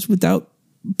videos without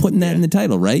putting that in the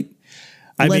title, right?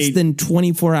 Less than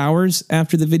 24 hours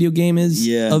after the video game is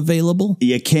available?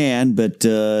 You can, but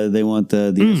they want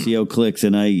the SEO clicks,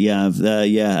 and one,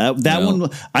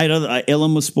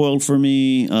 Ilum was spoiled for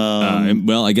me.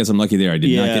 Well, I guess I'm lucky there. I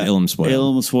did not get Ilum spoiled.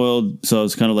 Ilum was spoiled, so I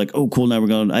was kind of like, oh, cool, now we're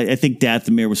going. I think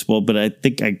Dathomir was spoiled, but I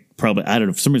think I don't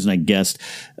know, for some reason I guessed.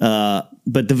 But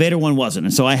the Vader one wasn't,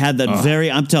 and so I had that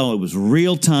I'm telling you, it was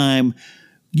real time.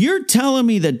 You're telling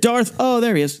me that Darth... Oh,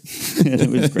 there he is. It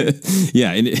was great.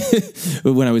 Yeah. And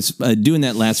when I was doing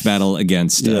that last battle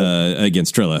against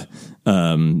Trilla,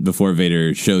 before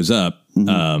Vader shows up,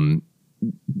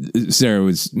 Sarah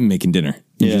was making dinner.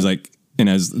 And she was like... And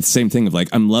I was the same thing of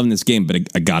I'm loving this game, but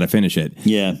I got to finish it.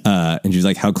 Yeah. And she's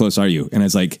like, how close are you? And I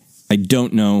was like, I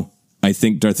don't know. I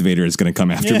think Darth Vader is going to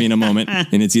come after me in a moment,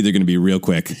 and it's either going to be real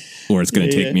quick or it's going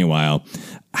to take me a while.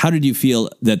 How did you feel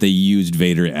that they used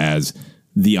Vader as...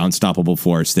 the unstoppable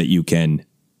force that you can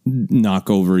knock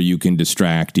over, you can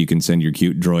distract, you can send your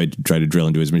cute droid to try to drill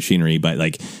into his machinery, but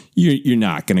you're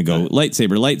not going to go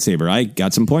lightsaber. I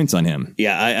got some points on him.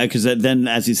 Yeah, because then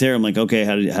as he's there, I'm like, okay,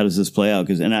 how does this play out?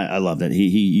 And I love that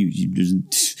he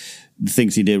the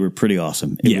things he did were pretty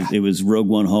awesome. It was Rogue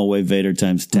One hallway Vader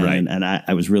times 10, and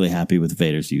I was really happy with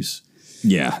Vader's use.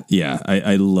 Yeah.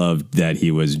 I loved that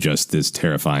he was just this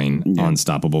terrifying,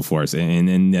 unstoppable force,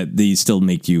 and that these still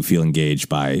make you feel engaged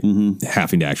by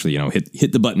having to actually,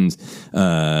 hit the buttons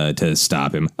to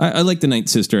stop him. I like the Night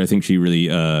Sister. I think she really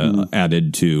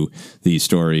added to the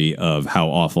story of how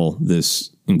awful this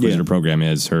Inquisitor program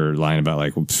is. Her line about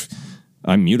like,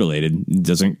 I'm mutilated.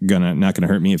 Not gonna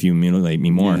hurt me if you mutilate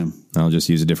me more. Yeah. I'll just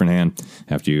use a different hand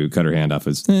after you cut her hand off.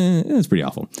 It's pretty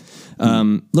awful.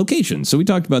 Location. So we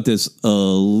talked about this a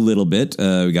little bit.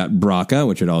 We got Braca,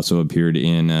 which had also appeared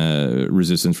in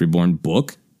Resistance Reborn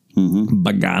book.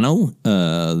 Bogano,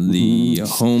 the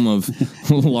home of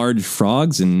large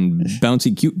frogs and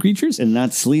bouncy cute creatures. And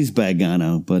not Sleaze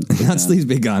Bogano, but not Sleaze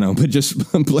Bogano, but just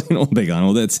plain old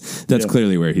Bogano. That's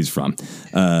clearly where he's from.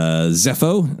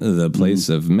 Zepho, the place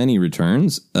of many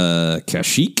returns.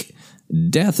 Kashyyyk,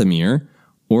 Dathomir.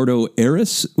 Ordo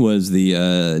Eris was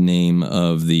the name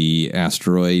of the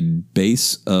asteroid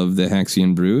base of the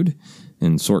Haxian Brood.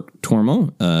 And Sork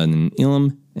Tormo, and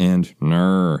Ilum, and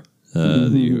Nur.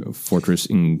 The Fortress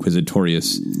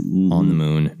Inquisitorius on the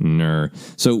moon, Nur.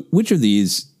 So which of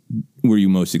these were you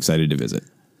most excited to visit?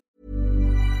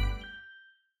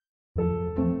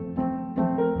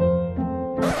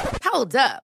 Hold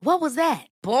up. What was that?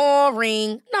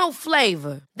 Boring. No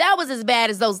flavor. That was as bad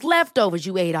as those leftovers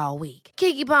you ate all week.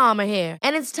 Keke Palmer here,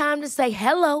 and it's time to say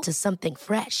hello to something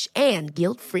fresh and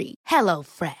guilt-free.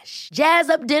 HelloFresh. Jazz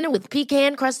up dinner with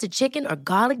pecan-crusted chicken or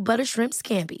garlic butter shrimp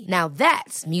scampi. Now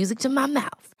that's music to my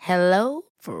mouth.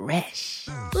 HelloFresh.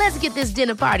 Let's get this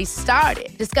dinner party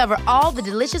started. Discover all the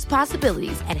delicious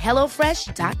possibilities at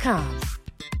HelloFresh.com.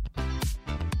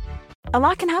 A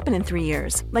lot can happen in 3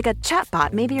 years, like a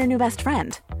chatbot may be your new best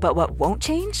friend. But what won't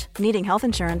change? Needing health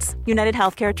insurance. United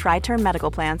Healthcare Tri-Term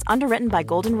Medical Plans, underwritten by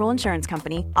Golden Rule Insurance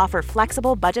Company, offer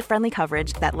flexible, budget-friendly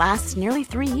coverage that lasts nearly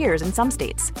 3 years in some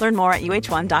states. Learn more at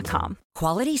uh1.com.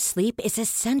 Quality sleep is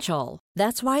essential.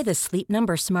 That's why the Sleep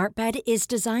Number Smart Bed is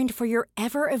designed for your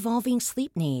ever-evolving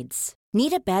sleep needs.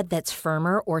 Need a bed that's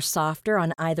firmer or softer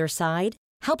on either side?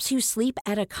 Helps you sleep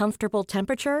at a comfortable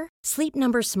temperature? Sleep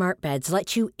Number Smart Beds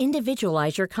let you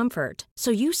individualize your comfort,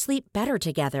 so you sleep better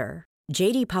together.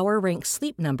 J.D. Power ranks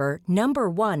Sleep Number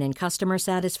 #1 in customer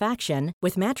satisfaction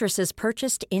with mattresses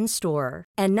purchased in-store.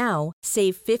 And now,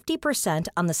 save 50%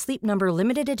 on the Sleep Number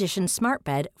Limited Edition Smart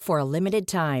Bed for a limited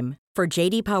time. For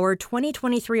J.D. Power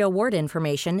 2023 award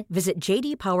information, visit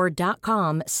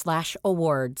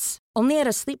jdpower.com/awards. Only at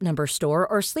a Sleep Number store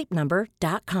or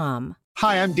sleepnumber.com.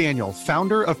 Hi, I'm Daniel,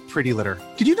 founder of Pretty Litter.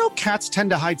 Did you know cats tend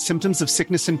to hide symptoms of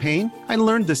sickness and pain? I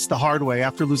learned this the hard way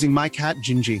after losing my cat,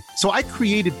 Gingy. So I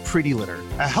created Pretty Litter,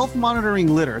 a health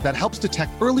monitoring litter that helps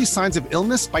detect early signs of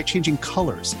illness by changing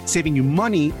colors, saving you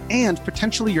money and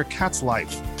potentially your cat's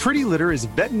life. Pretty Litter is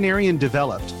veterinarian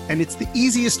developed, and it's the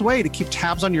easiest way to keep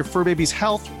tabs on your fur baby's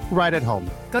health right at home.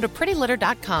 Go to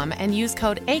prettylitter.com and use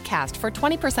code ACAST for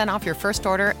 20% off your first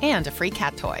order and a free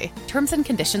cat toy. Terms and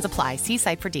conditions apply. See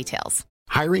site for details.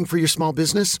 Hiring for your small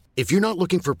business? If you're not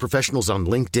looking for professionals on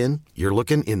LinkedIn, you're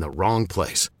looking in the wrong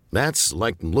place. That's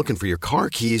like looking for your car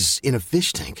keys in a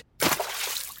fish tank.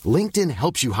 LinkedIn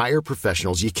helps you hire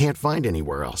professionals you can't find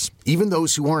anywhere else, even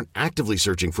those who aren't actively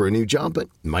searching for a new job but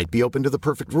might be open to the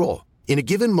perfect role. In a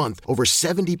given month, over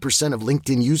 70% of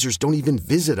LinkedIn users don't even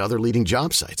visit other leading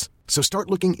job sites. So start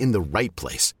looking in the right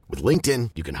place. With LinkedIn,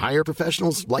 you can hire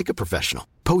professionals like a professional.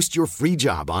 Post your free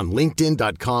job on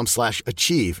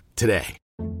linkedin.com/achieve today.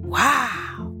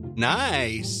 Wow.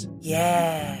 Nice.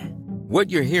 Yeah. What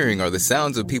you're hearing are the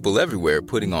sounds of people everywhere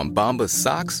putting on Bombas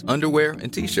socks, underwear,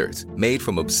 and T-shirts made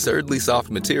from absurdly soft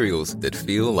materials that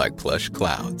feel like plush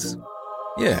clouds.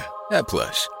 Yeah, that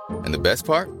plush. And the best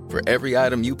part? For every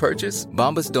item you purchase,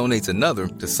 Bombas donates another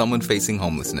to someone facing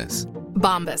homelessness.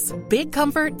 Bombas. Big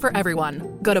comfort for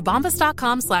everyone. Go to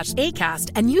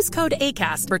bombas.com/ACAST and use code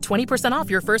ACAST for 20% off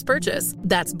your first purchase.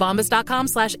 That's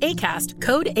bombas.com/ACAST.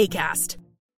 Code ACAST.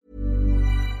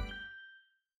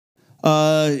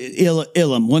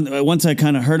 Ilum. Once I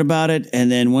kind of heard about it,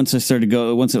 and then once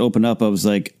it opened up, I was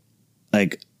like,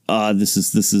 this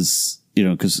is. You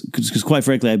know, because quite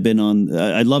frankly, I've been on.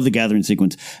 I love the Gathering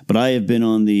sequence, but I have been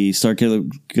on the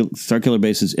Starkiller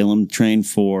Base's Ilum train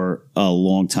for a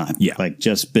long time. Yeah, like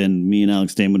just been. Me and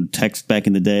Alex Dane would text back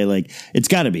in the day, like it's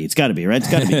got to be, right? It's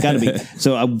got to be.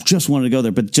 So I just wanted to go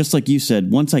there, but just like you said,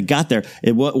 once I got there,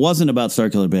 it wasn't about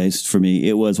Starkiller Base for me.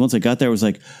 It was once I got there, it was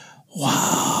like,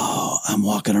 wow, I'm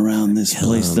walking around this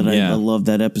place that I love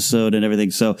that episode and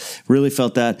everything. So really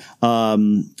felt that.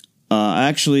 I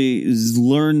actually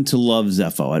learned to love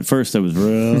Zepho. At first, I was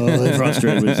really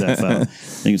frustrated with Zepho. I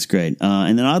think it's great.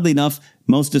 And then oddly enough,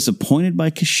 most disappointed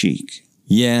by Kashyyyk.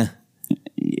 Yeah.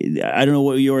 I don't know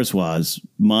what yours was.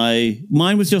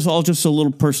 Mine was just a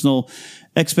little personal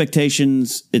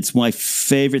expectations. It's my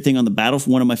favorite thing on the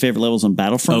one of my favorite levels on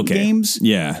Battlefront games.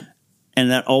 Yeah. And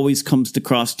that always comes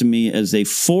across to me as a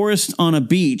forest on a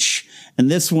beach. And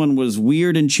this one was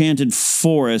Weird Enchanted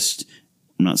Forest.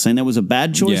 I'm not saying that was a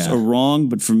bad choice or wrong,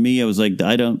 but for me, I was like,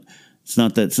 it's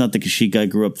not the Kashyyyk I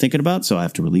grew up thinking about, so I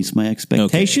have to release my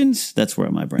expectations. Okay. That's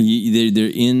where my brain. They're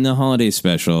in the holiday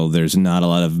special. There's not a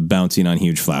lot of bouncing on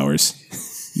huge flowers.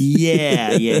 Yeah.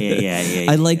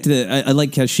 I liked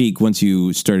Kashyyyk once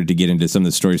you started to get into some of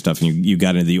the story stuff, and you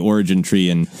got into the origin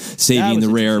tree and saving the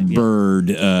rare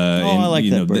bird. I like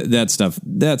that bird. That stuff.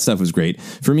 That stuff was great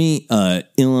for me.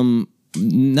 Ilum.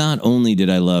 Not only did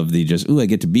I love the I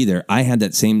get to be there, I had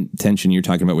that same tension you're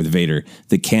talking about with Vader,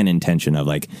 the canon tension of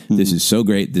like, this is so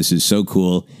great, this is so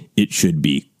cool, it should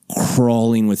be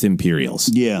crawling with Imperials.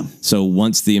 Yeah. So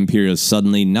once the Imperials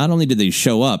suddenly, not only did they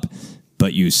show up,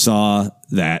 but you saw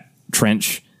that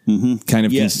trench kind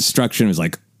of construction, it was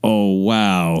like, oh,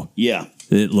 wow. Yeah.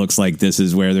 It looks like this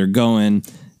is where they're going.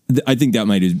 I think that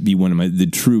might be one of the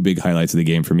true big highlights of the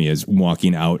game for me is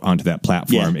walking out onto that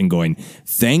platform and going,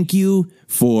 thank you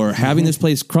for having this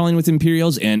place crawling with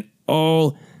Imperials, and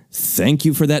thank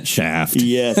you for that shaft.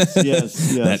 Yes.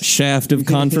 That shaft of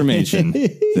confirmation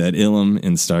that Ilum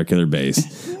and Starkiller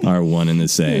Base are one and the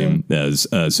same. That was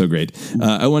so great.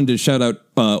 I wanted to shout out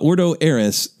Ordo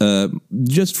Eris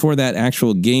just for that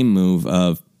actual game move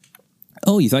of,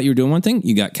 you thought you were doing one thing?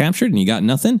 You got captured and you got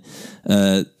nothing?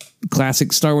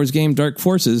 Classic Star Wars game, Dark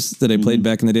Forces, that I played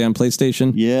back in the day on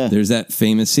PlayStation. Yeah. There's that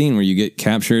famous scene where you get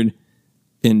captured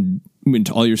and when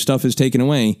all your stuff is taken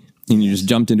away and you just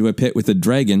jumped into a pit with a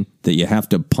dragon that you have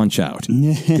to punch out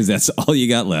because that's all you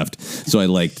got left. So I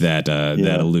liked that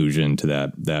that allusion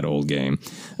to that old game.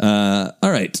 All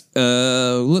right.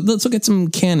 Let's look at some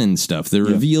canon stuff. The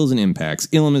reveals and impacts.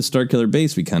 Ilum and Starkiller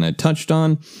Base we kind of touched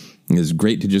on. It was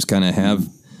great to just kind of have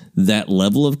that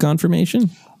level of confirmation.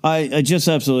 I just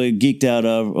absolutely geeked out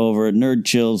over it. Nerd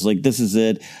chills. Like, this is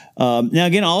it. Now,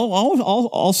 again,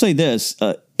 I'll say this.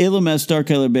 Ilum as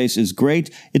Starkiller Base is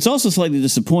great. It's also slightly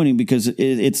disappointing because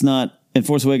it's not, in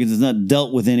Force Awakens, it's not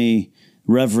dealt with any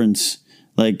reverence.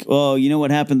 Like, you know what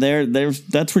happened there?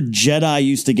 That's where Jedi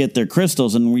used to get their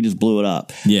crystals, and we just blew it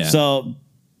up. Yeah. So,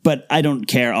 but I don't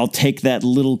care. I'll take that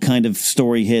little kind of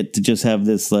story hit to just have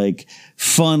this, like,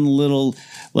 fun little,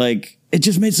 like, it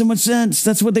just made so much sense.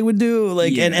 That's what they would do.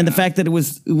 Like, and the fact that it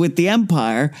was with the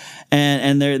Empire,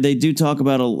 and they do talk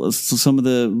about some of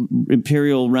the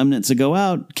Imperial remnants that go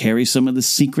out carry some of the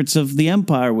secrets of the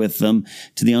Empire with them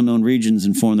to the unknown regions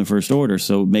and form the First Order.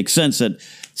 So it makes sense that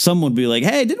someone would be like,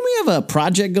 hey, didn't we have a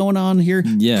project going on here?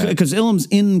 Yeah. Because Ilum's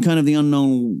in kind of the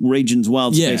unknown regions,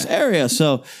 wild space area.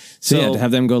 So to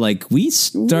have them go like, we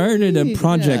started a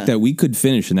project that we could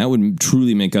finish, and that would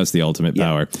truly make us the ultimate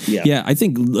power. Yeah, I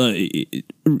think,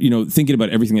 thinking about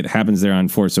everything that happens there in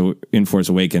Force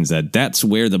Awakens, that's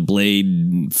where the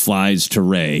blade flies to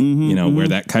Rey, where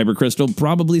that Kyber crystal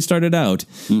probably started out,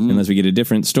 unless we get a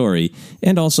different story.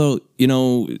 And also,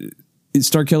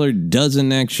 Starkiller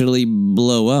doesn't actually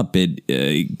blow up.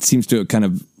 It seems to kind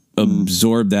of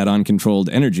absorb that uncontrolled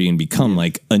energy and become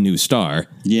like a new star.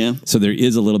 Yeah. So there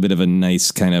is a little bit of a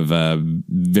nice kind of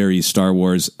very Star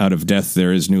Wars, out of death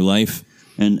there is new life.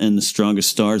 And the strongest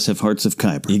stars have hearts of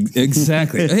Kyber.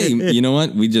 Exactly. Hey, you know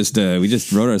what? We just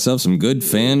wrote ourselves some good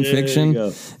fan fiction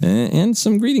and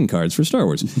some greeting cards for Star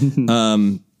Wars.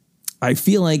 I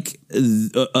feel like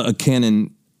a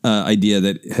canon idea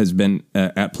that has been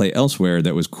at play elsewhere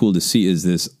that was cool to see is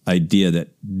this idea that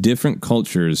different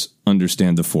cultures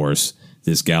understand the Force.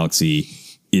 This galaxy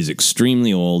is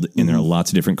extremely old, and there are lots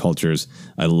of different cultures.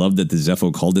 I love that the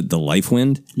Zepho called it the life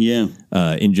wind. Yeah.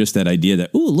 In just that idea that,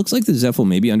 it looks like the Zepho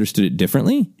maybe understood it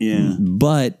differently. Yeah.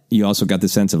 But you also got the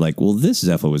sense of like, well, this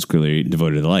Zepho was clearly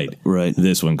devoted to the light. Right.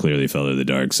 This one clearly fell to the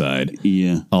dark side.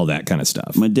 Yeah. All that kind of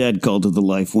stuff. My dad called it the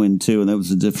life wind too, and that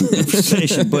was a different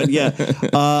conversation. But yeah,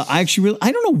 I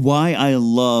don't know why I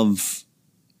love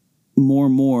more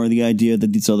and more the idea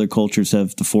that these other cultures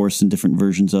have the Force and different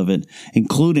versions of it,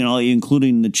 including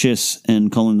the Chiss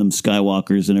and calling them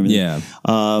Skywalkers and everything. Yeah.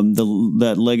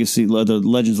 That legacy, the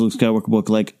Legends of Luke Skywalker book,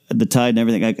 like the Tide and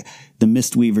everything, like the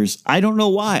Mistweavers. I don't know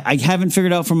why. I haven't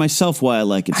figured out for myself why I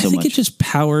like it so much. I think it just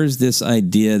powers this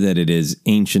idea that it is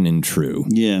ancient and true.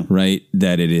 Yeah. Right?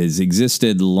 That it has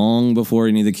existed long before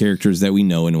any of the characters that we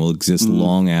know and will exist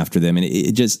long after them. And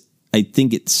it just, I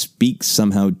think it speaks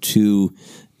somehow to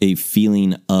a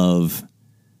feeling of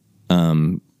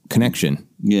connection.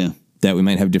 Yeah. That we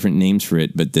might have different names for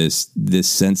it, but this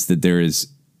sense that there is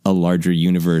a larger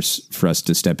universe for us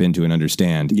to step into and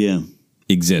understand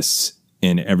exists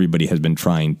and everybody has been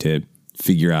trying to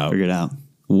figure it out.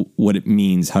 What it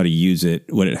means, how to use it,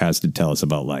 what it has to tell us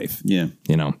about life. Yeah.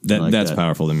 That's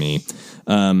powerful to me.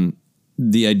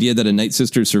 The idea that a Night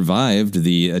Sister survived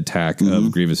the attack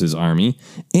of Grievous's army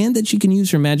and that she can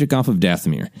use her magic off of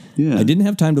Dathomir. Yeah. I didn't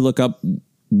have time to look up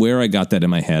where I got that in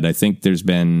my head. I think there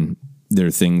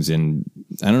are things in,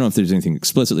 I don't know if there's anything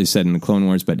explicitly said in the Clone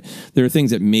Wars, but there are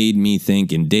things that made me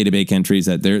think in database entries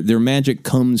that their magic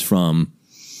comes from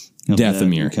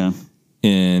Dathomir. Okay.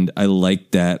 And I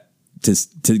like that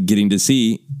to getting to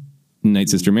see Night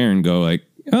Sister Merrin go like,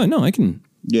 oh, no, I can.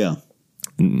 Yeah.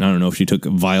 I don't know if she took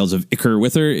vials of Ichor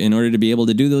with her in order to be able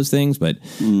to do those things, but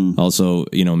also,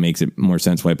 makes it more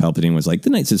sense why Palpatine was like, the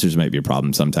Night Sisters might be a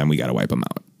problem sometime. We got to wipe them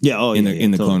out. Yeah.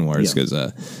 In the Clone Wars, because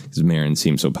Merrin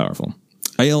seems so powerful.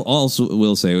 I also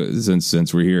will say,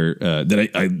 since we're here,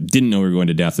 that I didn't know we were going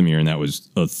to Dathomir, and that was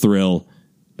a thrill.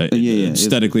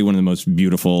 Aesthetically, one of the most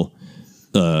beautiful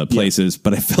places,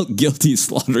 but I felt guilty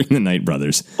slaughtering the Night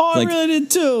Brothers. Oh, I really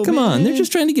did too. Come on, they're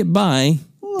just trying to get by.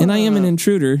 And I am an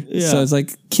intruder, so I was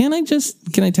like, can I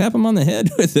tap him on the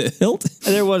head with a hilt?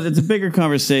 It's a bigger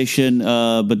conversation,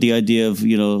 but the idea of,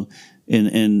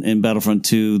 in Battlefront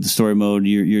 2, the story mode,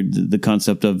 the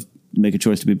concept of make a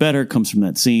choice to be better comes from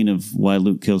that scene of why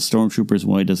Luke kills stormtroopers,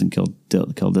 why he doesn't kill Del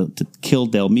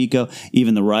Meeko.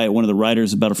 Even one of the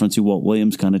writers of Battlefront 2, Walt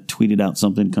Williams, kind of tweeted out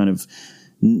something kind of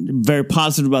very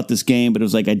positive about this game, but it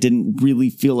was like I didn't really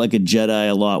feel like a Jedi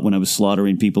a lot when I was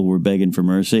slaughtering people who were begging for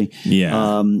mercy.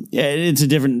 Yeah. It's a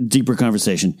deeper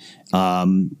conversation.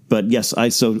 But yes,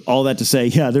 so all that to say,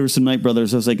 there were some Night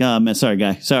Brothers. I was like, man, sorry,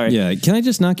 guy, sorry. Yeah, can I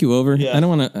just knock you over? Yeah. I don't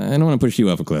want to push you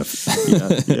off a cliff.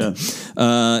 Yeah.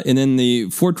 And then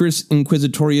the Fortress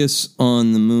Inquisitorius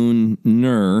on the moon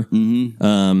Nur.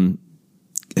 Mm-hmm.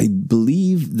 I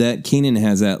believe that Kanan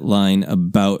has that line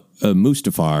about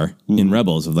Mustafar in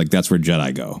Rebels of like, that's where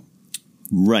Jedi go.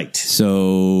 Right.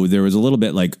 So there was a little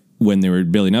bit like when they were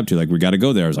building up to like, we got to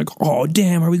go there. I was like, oh,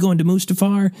 damn, are we going to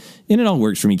Mustafar? And it all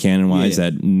works for me canon wise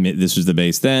that this was the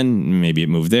base then. Maybe it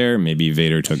moved there. Maybe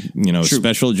Vader took,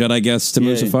 special Jedi guests to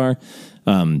Mustafar.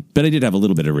 But I did have a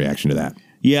little bit of reaction to that.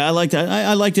 Yeah, I liked it.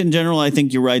 I liked it in general. I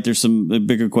think you're right. There's some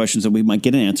bigger questions that we might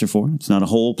get an answer for. It's not a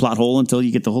whole plot hole until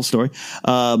you get the whole story.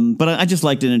 But I just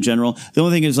liked it in general. The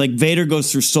only thing is like Vader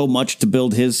goes through so much to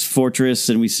build his fortress,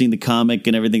 and we've seen the comic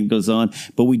and everything that goes on.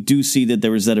 But we do see that there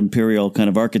was that Imperial kind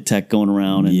of architect going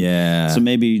around. And so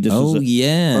maybe this was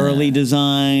early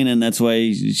design, and that's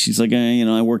why she's like,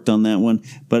 I worked on that one.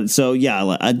 But so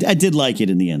I did like it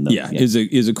in the end. Though. Yeah,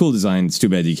 it's a cool design. It's too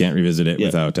bad you can't revisit it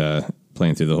without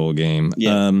playing through the whole game.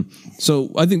 Yeah.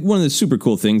 So I think one of the super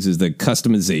cool things is the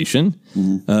customization.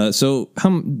 Mm-hmm. So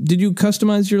how did you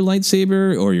customize your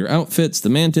lightsaber or your outfits, the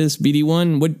Mantis,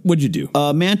 BD-1? What'd you do?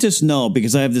 Mantis, no,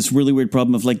 because I have this really weird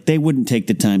problem of like, they wouldn't take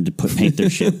the time to paint their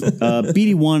ship.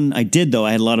 BD-1, I did though.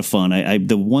 I had a lot of fun. I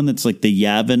the one that's like the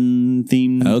Yavin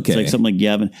theme. Okay. It's like something like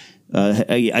Yavin.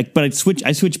 But I switch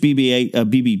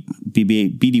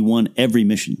BD-1 every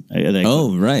mission.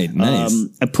 Right, nice.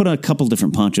 I put a couple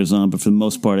different ponchos on, but for the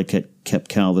most part, I kept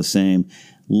Cal the same.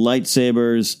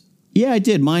 Lightsabers, I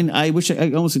did mine. I wish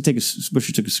I almost could I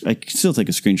could still take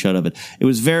a screenshot of it. It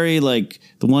was very like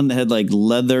the one that had like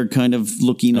leather kind of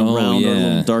looking around or a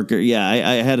little darker. Yeah,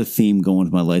 I had a theme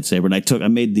going with my lightsaber, and I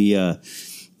made the.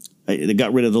 They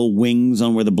got rid of the little wings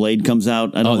on where the blade comes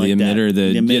out. I don't like the emitter.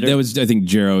 The emitter. That was, I think,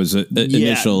 Jarrow's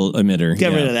initial emitter.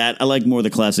 Get rid of that. I like more the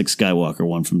classic Skywalker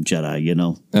one from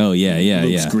Jedi, Oh, yeah.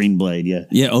 Luke's green blade,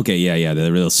 Yeah, okay, yeah.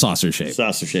 The real saucer shape.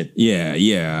 Yeah.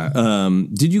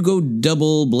 Did you go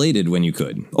double-bladed when you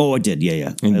could? Oh, I did,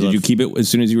 yeah. And did you keep it as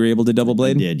soon as you were able to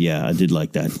double-blade? I did, yeah. I did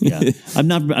like that, yeah. I'm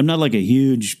not like a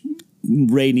huge...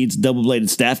 Rey needs double-bladed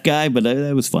staff guy, but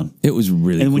that was fun. It was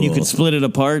really and cool. when you could split it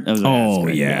apart, I was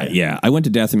like, yeah. I went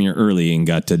to Dathomir early and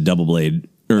got to double blade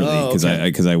early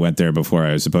because I went there before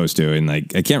I was supposed to, and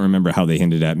like I can't remember how they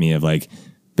hinted at me of like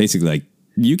basically like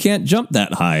you can't jump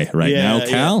that high now,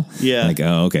 Cal. Yeah. Like,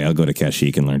 oh, okay, I'll go to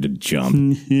Kashyyyk and learn to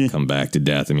jump. Come back to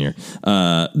Dathomir.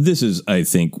 This is, I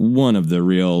think, one of the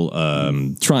real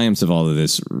triumphs of all of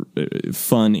this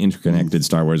fun, interconnected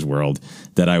Star Wars world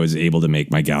that I was able to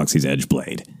make my Galaxy's Edge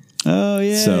blade. Oh,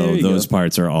 yeah. So those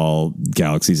parts are all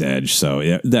Galaxy's Edge.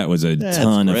 So that was a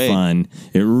ton of fun.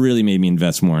 It really made me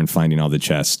invest more in finding all the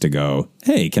chests to go,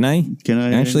 hey, can I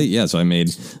actually? Yeah. So I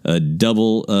made a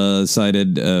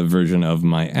double-sided version of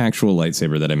my actual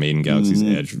lightsaber that I made in Galaxy's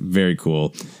Edge. Very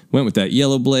cool. Went with that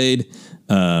yellow blade.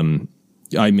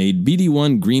 I made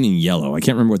BD1 green and yellow. I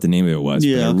can't remember what the name of it was,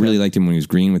 but I really liked him when he was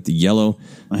green with the yellow.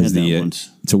 I had that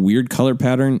once. It's a weird color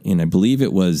pattern, and I believe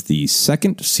it was the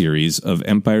second series of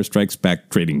Empire Strikes Back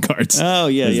trading cards. Oh,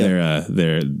 yeah.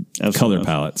 Their color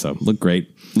palette, so looked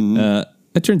great. Mm-hmm.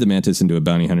 I turned the Mantis into a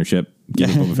bounty hunter ship, gave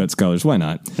it Boba Fett's colors, why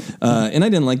not? And I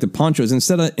didn't like the ponchos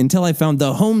until I found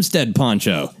the Homestead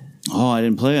poncho. Oh, I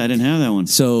didn't have that one.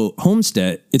 So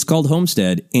Homestead, it's called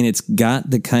Homestead, and it's got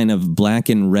the kind of black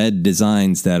and red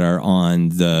designs that are on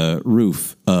the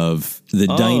roof of the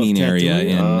dining area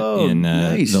in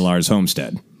nice. the Lars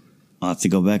Homestead. I'll have to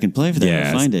go back and play for that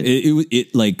and find it.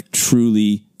 It like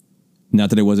truly, not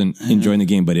that I wasn't enjoying the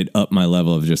game, but it upped my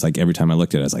level of just like every time I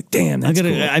looked at it, I was like, damn, that's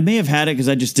cool. I may have had it because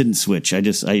I just didn't switch.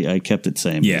 I kept it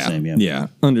same. Yeah,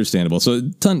 understandable. So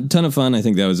ton of fun. I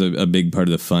think that was a big part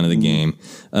of the fun of the game.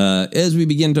 As we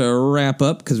begin to wrap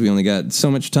up, because we only got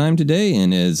so much time today,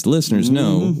 and as listeners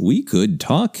know, we could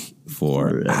talk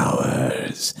for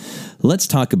hours. Let's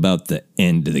talk about the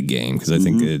end of the game, because I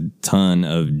think a ton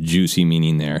of juicy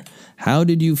meaning there. How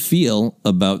did you feel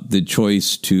about the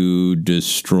choice to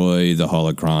destroy the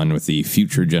holocron with the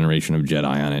future generation of Jedi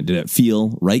on it? Did it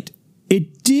feel right?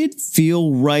 It did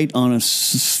feel right on a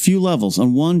few levels.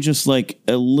 On one, just like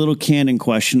a little canon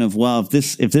question of, well,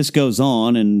 if this goes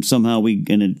on and somehow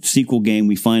in a sequel game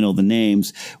we find all the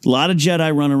names, a lot of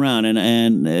Jedi run around,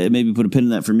 and maybe put a pin in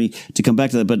that for me to come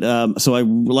back to that. But so I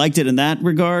liked it in that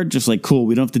regard, just like cool,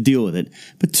 we don't have to deal with it.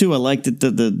 But two, I liked it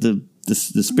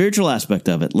the spiritual aspect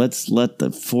of it. Let's let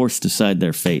the Force decide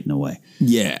their fate in a way.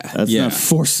 Yeah, let's not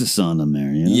force this on them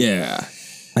there. You know? Yeah.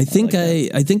 I think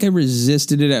I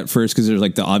resisted it at first because there's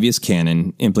like the obvious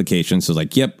canon implications. So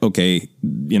like, yep, okay,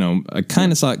 I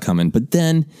kind of saw it coming, but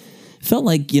then felt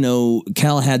like,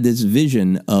 Cal had this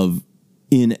vision of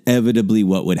inevitably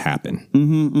what would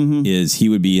happen is he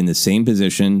would be in the same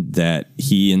position that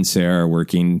he and Sarah are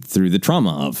working through the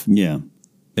trauma of. Yeah.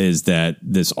 Is that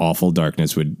this awful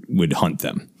darkness would hunt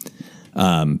them.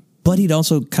 But he'd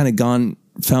also kind of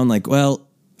found like, well,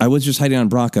 I was just hiding on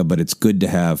Braca, but it's good to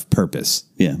have purpose.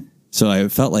 Yeah. So I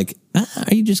felt like,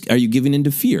 are you giving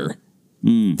into fear?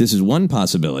 This is one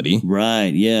possibility.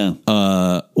 Right, yeah.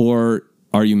 Or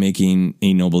are you making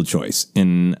a noble choice?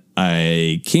 And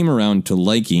I came around to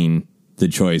liking the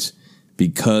choice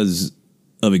because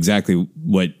of exactly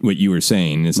what you were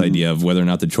saying, this idea of whether or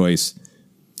not the choice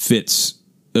fits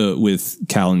with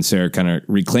Cal and Sarah kind of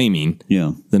reclaiming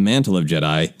the mantle of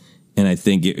Jedi. And I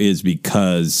think it is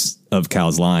because of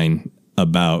Cal's line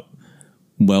about,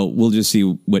 well, we'll just see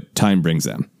what time brings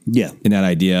them. Yeah. And that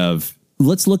idea of,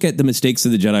 let's look at the mistakes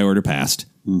of the Jedi Order past.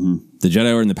 The Jedi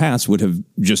Order in the past would have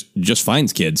just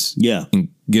finds kids. Yeah. And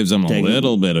gives them a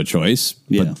little bit of choice,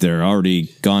 but they're already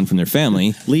gone from their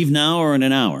family. Leave now or in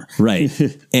an hour. Right.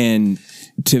 And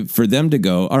for them to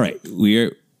go, all right,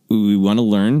 we want to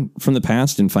learn from the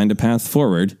past and find a path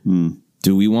forward.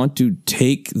 Do we want to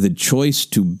take the choice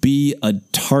to be a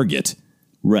target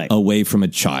away from a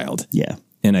child? Yeah.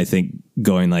 And I think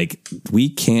going like,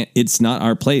 it's not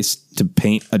our place to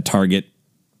paint a target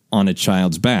on a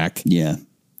child's back. Yeah.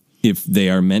 If they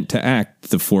are meant to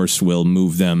act, the Force will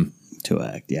move them to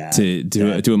act. Yeah.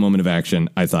 To a moment of action.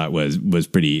 I thought was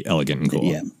pretty elegant and cool.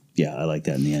 Yeah. Yeah, I like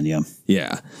that in the end, yeah.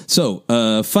 Yeah. So,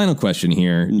 final question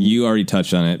here. You already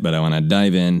touched on it, but I want to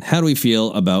dive in. How do we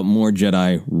feel about more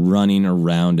Jedi running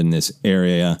around in this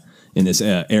area, in this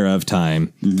era of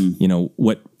time?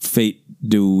 What fate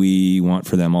do we want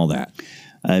for them, all that?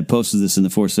 I posted this in the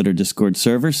Force Center Discord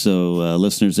server, so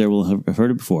listeners there will have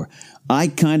heard it before. I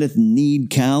kind of need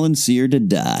Cal and Seer to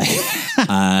die.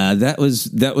 That was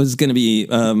going to be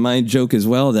my joke as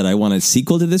well, that I want a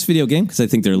sequel to this video game because I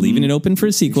think they're leaving it open for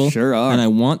a sequel. Sure are. And I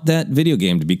want that video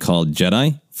game to be called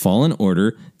Jedi Fallen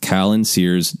Order Cal and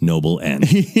Seer's Noble End.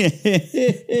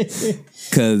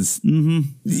 Because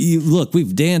look,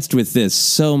 we've danced with this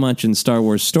so much in Star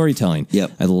Wars storytelling.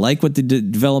 Yep. I like what they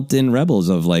developed in Rebels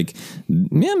of like,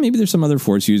 yeah, maybe there's some other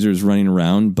Force users running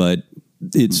around, but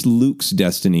it's Luke's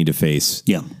destiny to face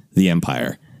the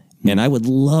Empire. And I would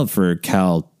love for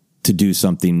Cal to do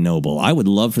something noble. I would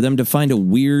love for them to find a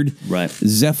weird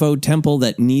Zepho temple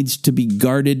that needs to be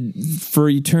guarded for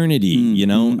eternity.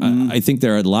 I think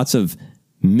there are lots of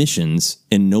missions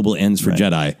and noble ends for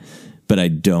Jedi, but I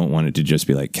don't want it to just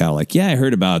be like Cal, like, yeah, I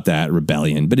heard about that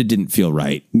rebellion, but it didn't feel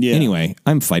right. Yeah. Anyway,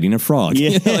 I'm fighting a frog.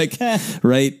 Yeah.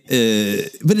 Right.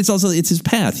 But it's his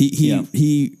path.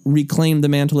 He reclaimed the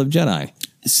mantle of Jedi.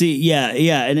 See, yeah,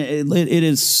 and it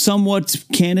is somewhat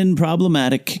canonimatic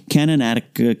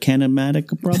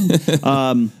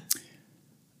problem.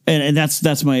 And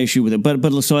that's my issue with it.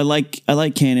 But so I like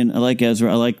Kanan, I like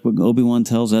Ezra, I like what Obi-Wan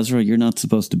tells Ezra, you're not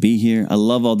supposed to be here. I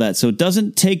love all that. So it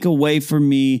doesn't take away from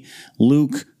me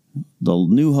Luke, the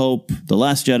New Hope, the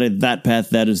Last Jedi, that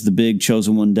path, that is the big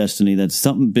chosen one destiny. That's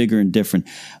something bigger and different.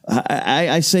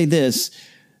 I say this.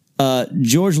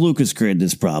 George Lucas created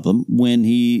this problem when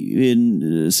he,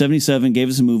 in 77, gave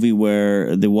us a movie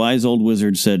where the wise old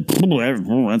wizard said, that's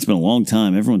been a long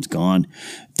time. Everyone's gone.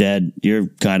 Dead. You're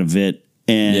kind of it.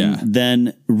 And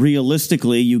then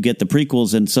realistically, you get the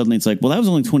prequels and suddenly it's like, well, that was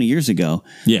only 20 years ago.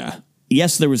 Yeah.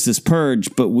 Yes, there was this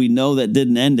purge, but we know that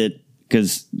didn't end it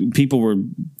because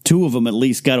two of them at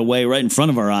least got away right in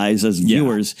front of our eyes as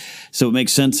viewers. So it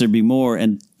makes sense there'd be more.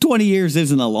 And 20 years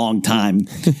isn't a long time.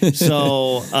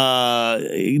 So,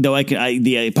 though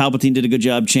Palpatine did a good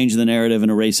job changing the narrative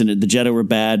and erasing it. The Jedi were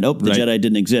bad. Nope, the Jedi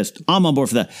didn't exist. I'm on board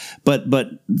for that. But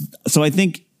so I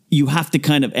think you have to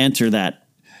kind of enter that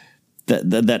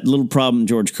little problem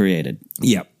George created.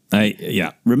 Yeah.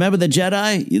 Remember the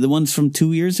Jedi? The ones from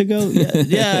 2 years ago?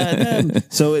 Yeah.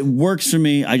 So it works for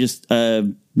me. I just,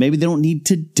 maybe they don't need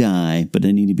to die, but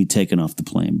they need to be taken off the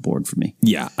playing board for me.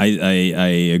 Yeah, I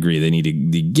agree. They need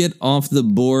to get off the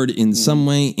board in some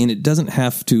way, and it doesn't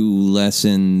have to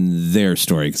lessen their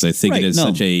story, because I think it is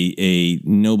such a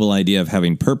noble idea of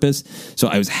having purpose. So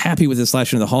I was happy with the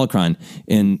slashing of the holocron,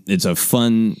 and it's a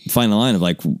fun final line of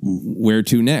like, where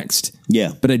to next?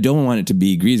 Yeah. But I don't want it to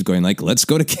be Greaves going like, let's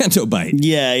go to Canto Bight.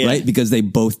 Yeah. Right? Because they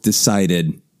both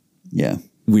decided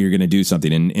we are going to do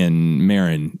something. And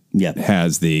Marin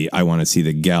has the, I want to see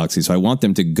the galaxy. So I want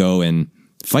them to go and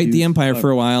fight the Empire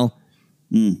for a while,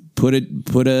 put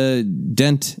a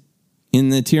dent in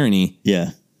the tyranny.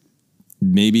 Yeah.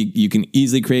 Maybe you can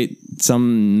easily create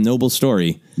some noble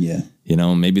story. Yeah. You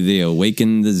know, maybe they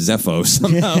awaken the Zepho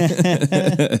somehow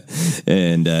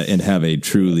and have a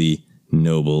truly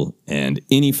noble end.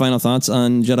 Any final thoughts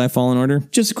on Jedi Fallen Order?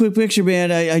 Just a quick picture, man.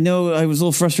 I know I was a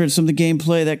little frustrated with some of the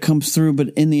gameplay that comes through, but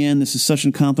in the end, this is such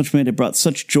an accomplishment. It brought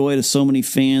such joy to so many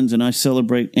fans, and I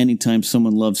celebrate anytime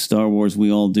someone loves Star Wars.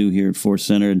 We all do here at Force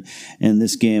Center, and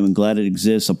this game, I'm glad it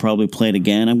exists. I'll probably play it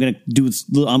again. I'm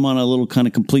on a little kind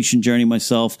of completion journey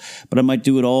myself, but I might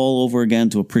do it all over again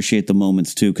to appreciate the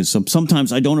moments too, because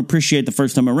sometimes I don't appreciate the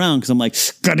first time around because I'm like,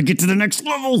 gotta get to the next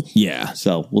level. Yeah.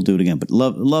 So we'll do it again, but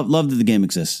love that the game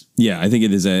exists. Yeah, I think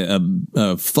it is a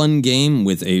fun game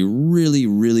with a really,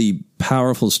 really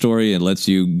powerful story. It lets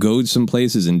you go some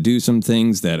places and do some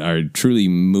things that are truly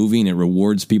moving. It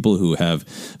rewards people who have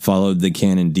followed the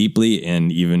canon deeply.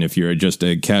 And even if you're just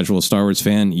a casual Star Wars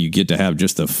fan, you get to have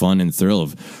just the fun and thrill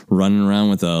of running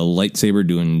around with a lightsaber,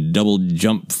 doing double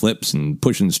jump flips and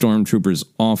pushing stormtroopers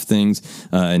off things,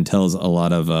 and tells a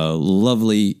lot of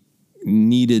lovely,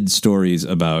 needed stories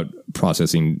about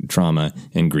processing trauma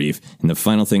and grief. And the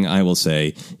final thing I will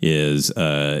say is,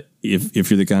 if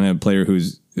you're the kind of player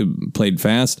who's played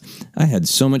fast, I had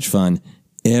so much fun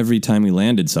every time we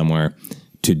landed somewhere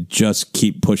to just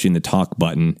keep pushing the talk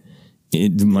button.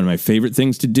 One of my favorite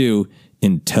things to do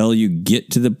until you get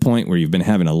to the point where you've been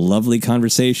having a lovely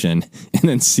conversation, and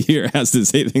then Seer has to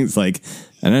say things like,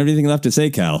 I don't have anything left to say,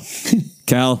 Cal.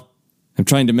 Cal, I'm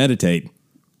trying to meditate.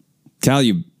 Cal,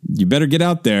 you better get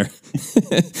out there.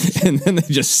 And then they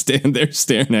just stand there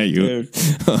staring at you.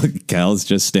 Cal's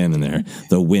just standing there.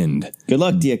 The wind. Good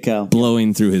luck to you, Cal.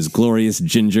 Blowing through his glorious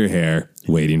ginger hair,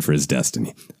 waiting for his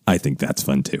destiny. I think that's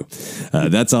fun too.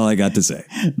 That's all I got to say.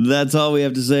 That's all we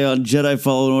have to say on Jedi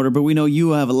Fallen Order, but we know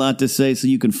you have a lot to say, so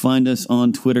you can find us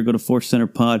on Twitter. Go to Force Center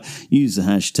Pod. Use the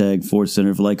hashtag Force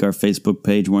Center. Like our Facebook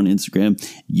page. We're on Instagram,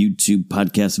 YouTube,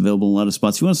 podcasts available in a lot of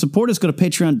spots. If you want to support us, go to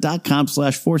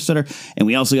patreon.com/Force Center. And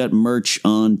we also got merch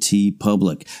on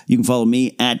TeePublic. You can follow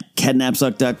me at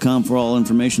catnapsuck.com for all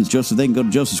information. Joseph, they can go to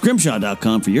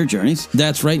josephscrimshaw.com for your journeys.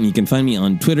 That's right. And you can find me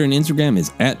on Twitter and Instagram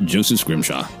is at Joseph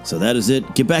Scrimshaw. So that is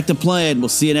it. Get back to playing. We'll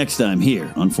see you next time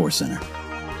here on Force Center.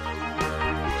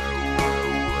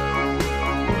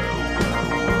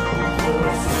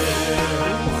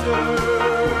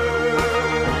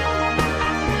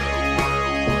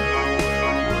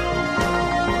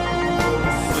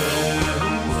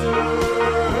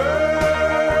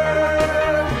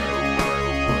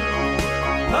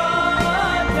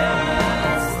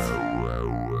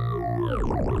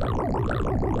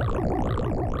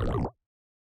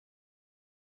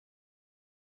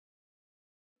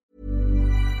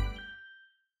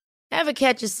 Ever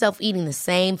catch yourself eating the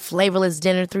same flavorless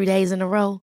dinner 3 days in a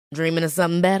row? Dreaming of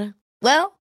something better?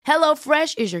 Well,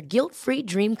 HelloFresh is your guilt-free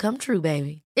dream come true,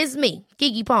 baby. It's me,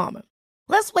 Keke Palmer.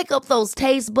 Let's wake up those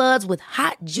taste buds with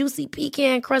hot, juicy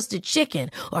pecan-crusted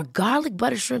chicken or garlic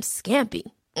butter shrimp scampi.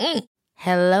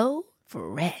 Hello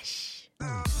Fresh.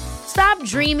 Stop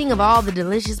dreaming of all the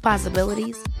delicious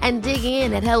possibilities and dig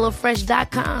in at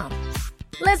HelloFresh.com.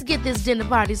 Let's get this dinner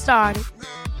party started.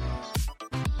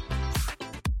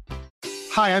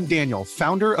 Hi, I'm Daniel,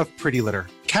 founder of Pretty Litter.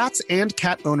 Cats and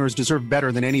cat owners deserve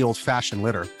better than any old-fashioned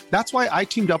litter. That's why I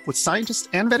teamed up with scientists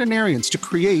and veterinarians to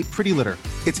create Pretty Litter.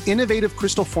 Its innovative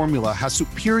crystal formula has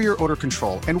superior odor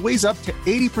control and weighs up to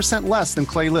 80% less than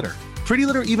clay litter. Pretty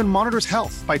Litter even monitors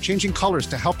health by changing colors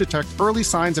to help detect early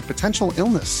signs of potential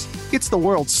illness. It's the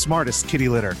world's smartest kitty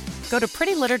litter. Go to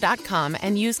prettylitter.com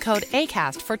and use code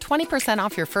ACAST for 20%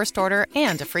 off your first order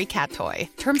and a free cat toy.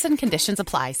 Terms and conditions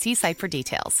apply. See site for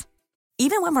details.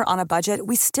 Even when we're on a budget,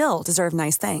 we still deserve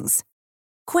nice things.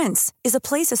 Quince is a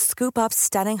place to scoop up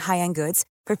stunning high-end goods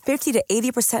for 50 to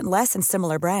 80% less than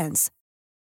similar brands.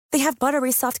 They have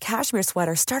buttery soft cashmere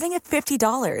sweaters starting at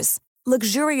 $50,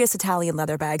 luxurious Italian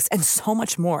leather bags, and so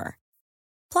much more.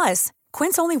 Plus,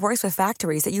 Quince only works with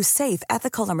factories that use safe,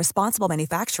 ethical, and responsible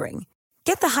manufacturing.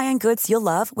 Get the high-end goods you'll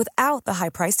love without the high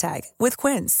price tag with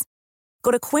Quince.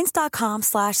 Go to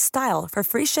quince.com/style for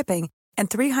free shipping and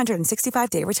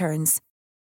 365-day returns.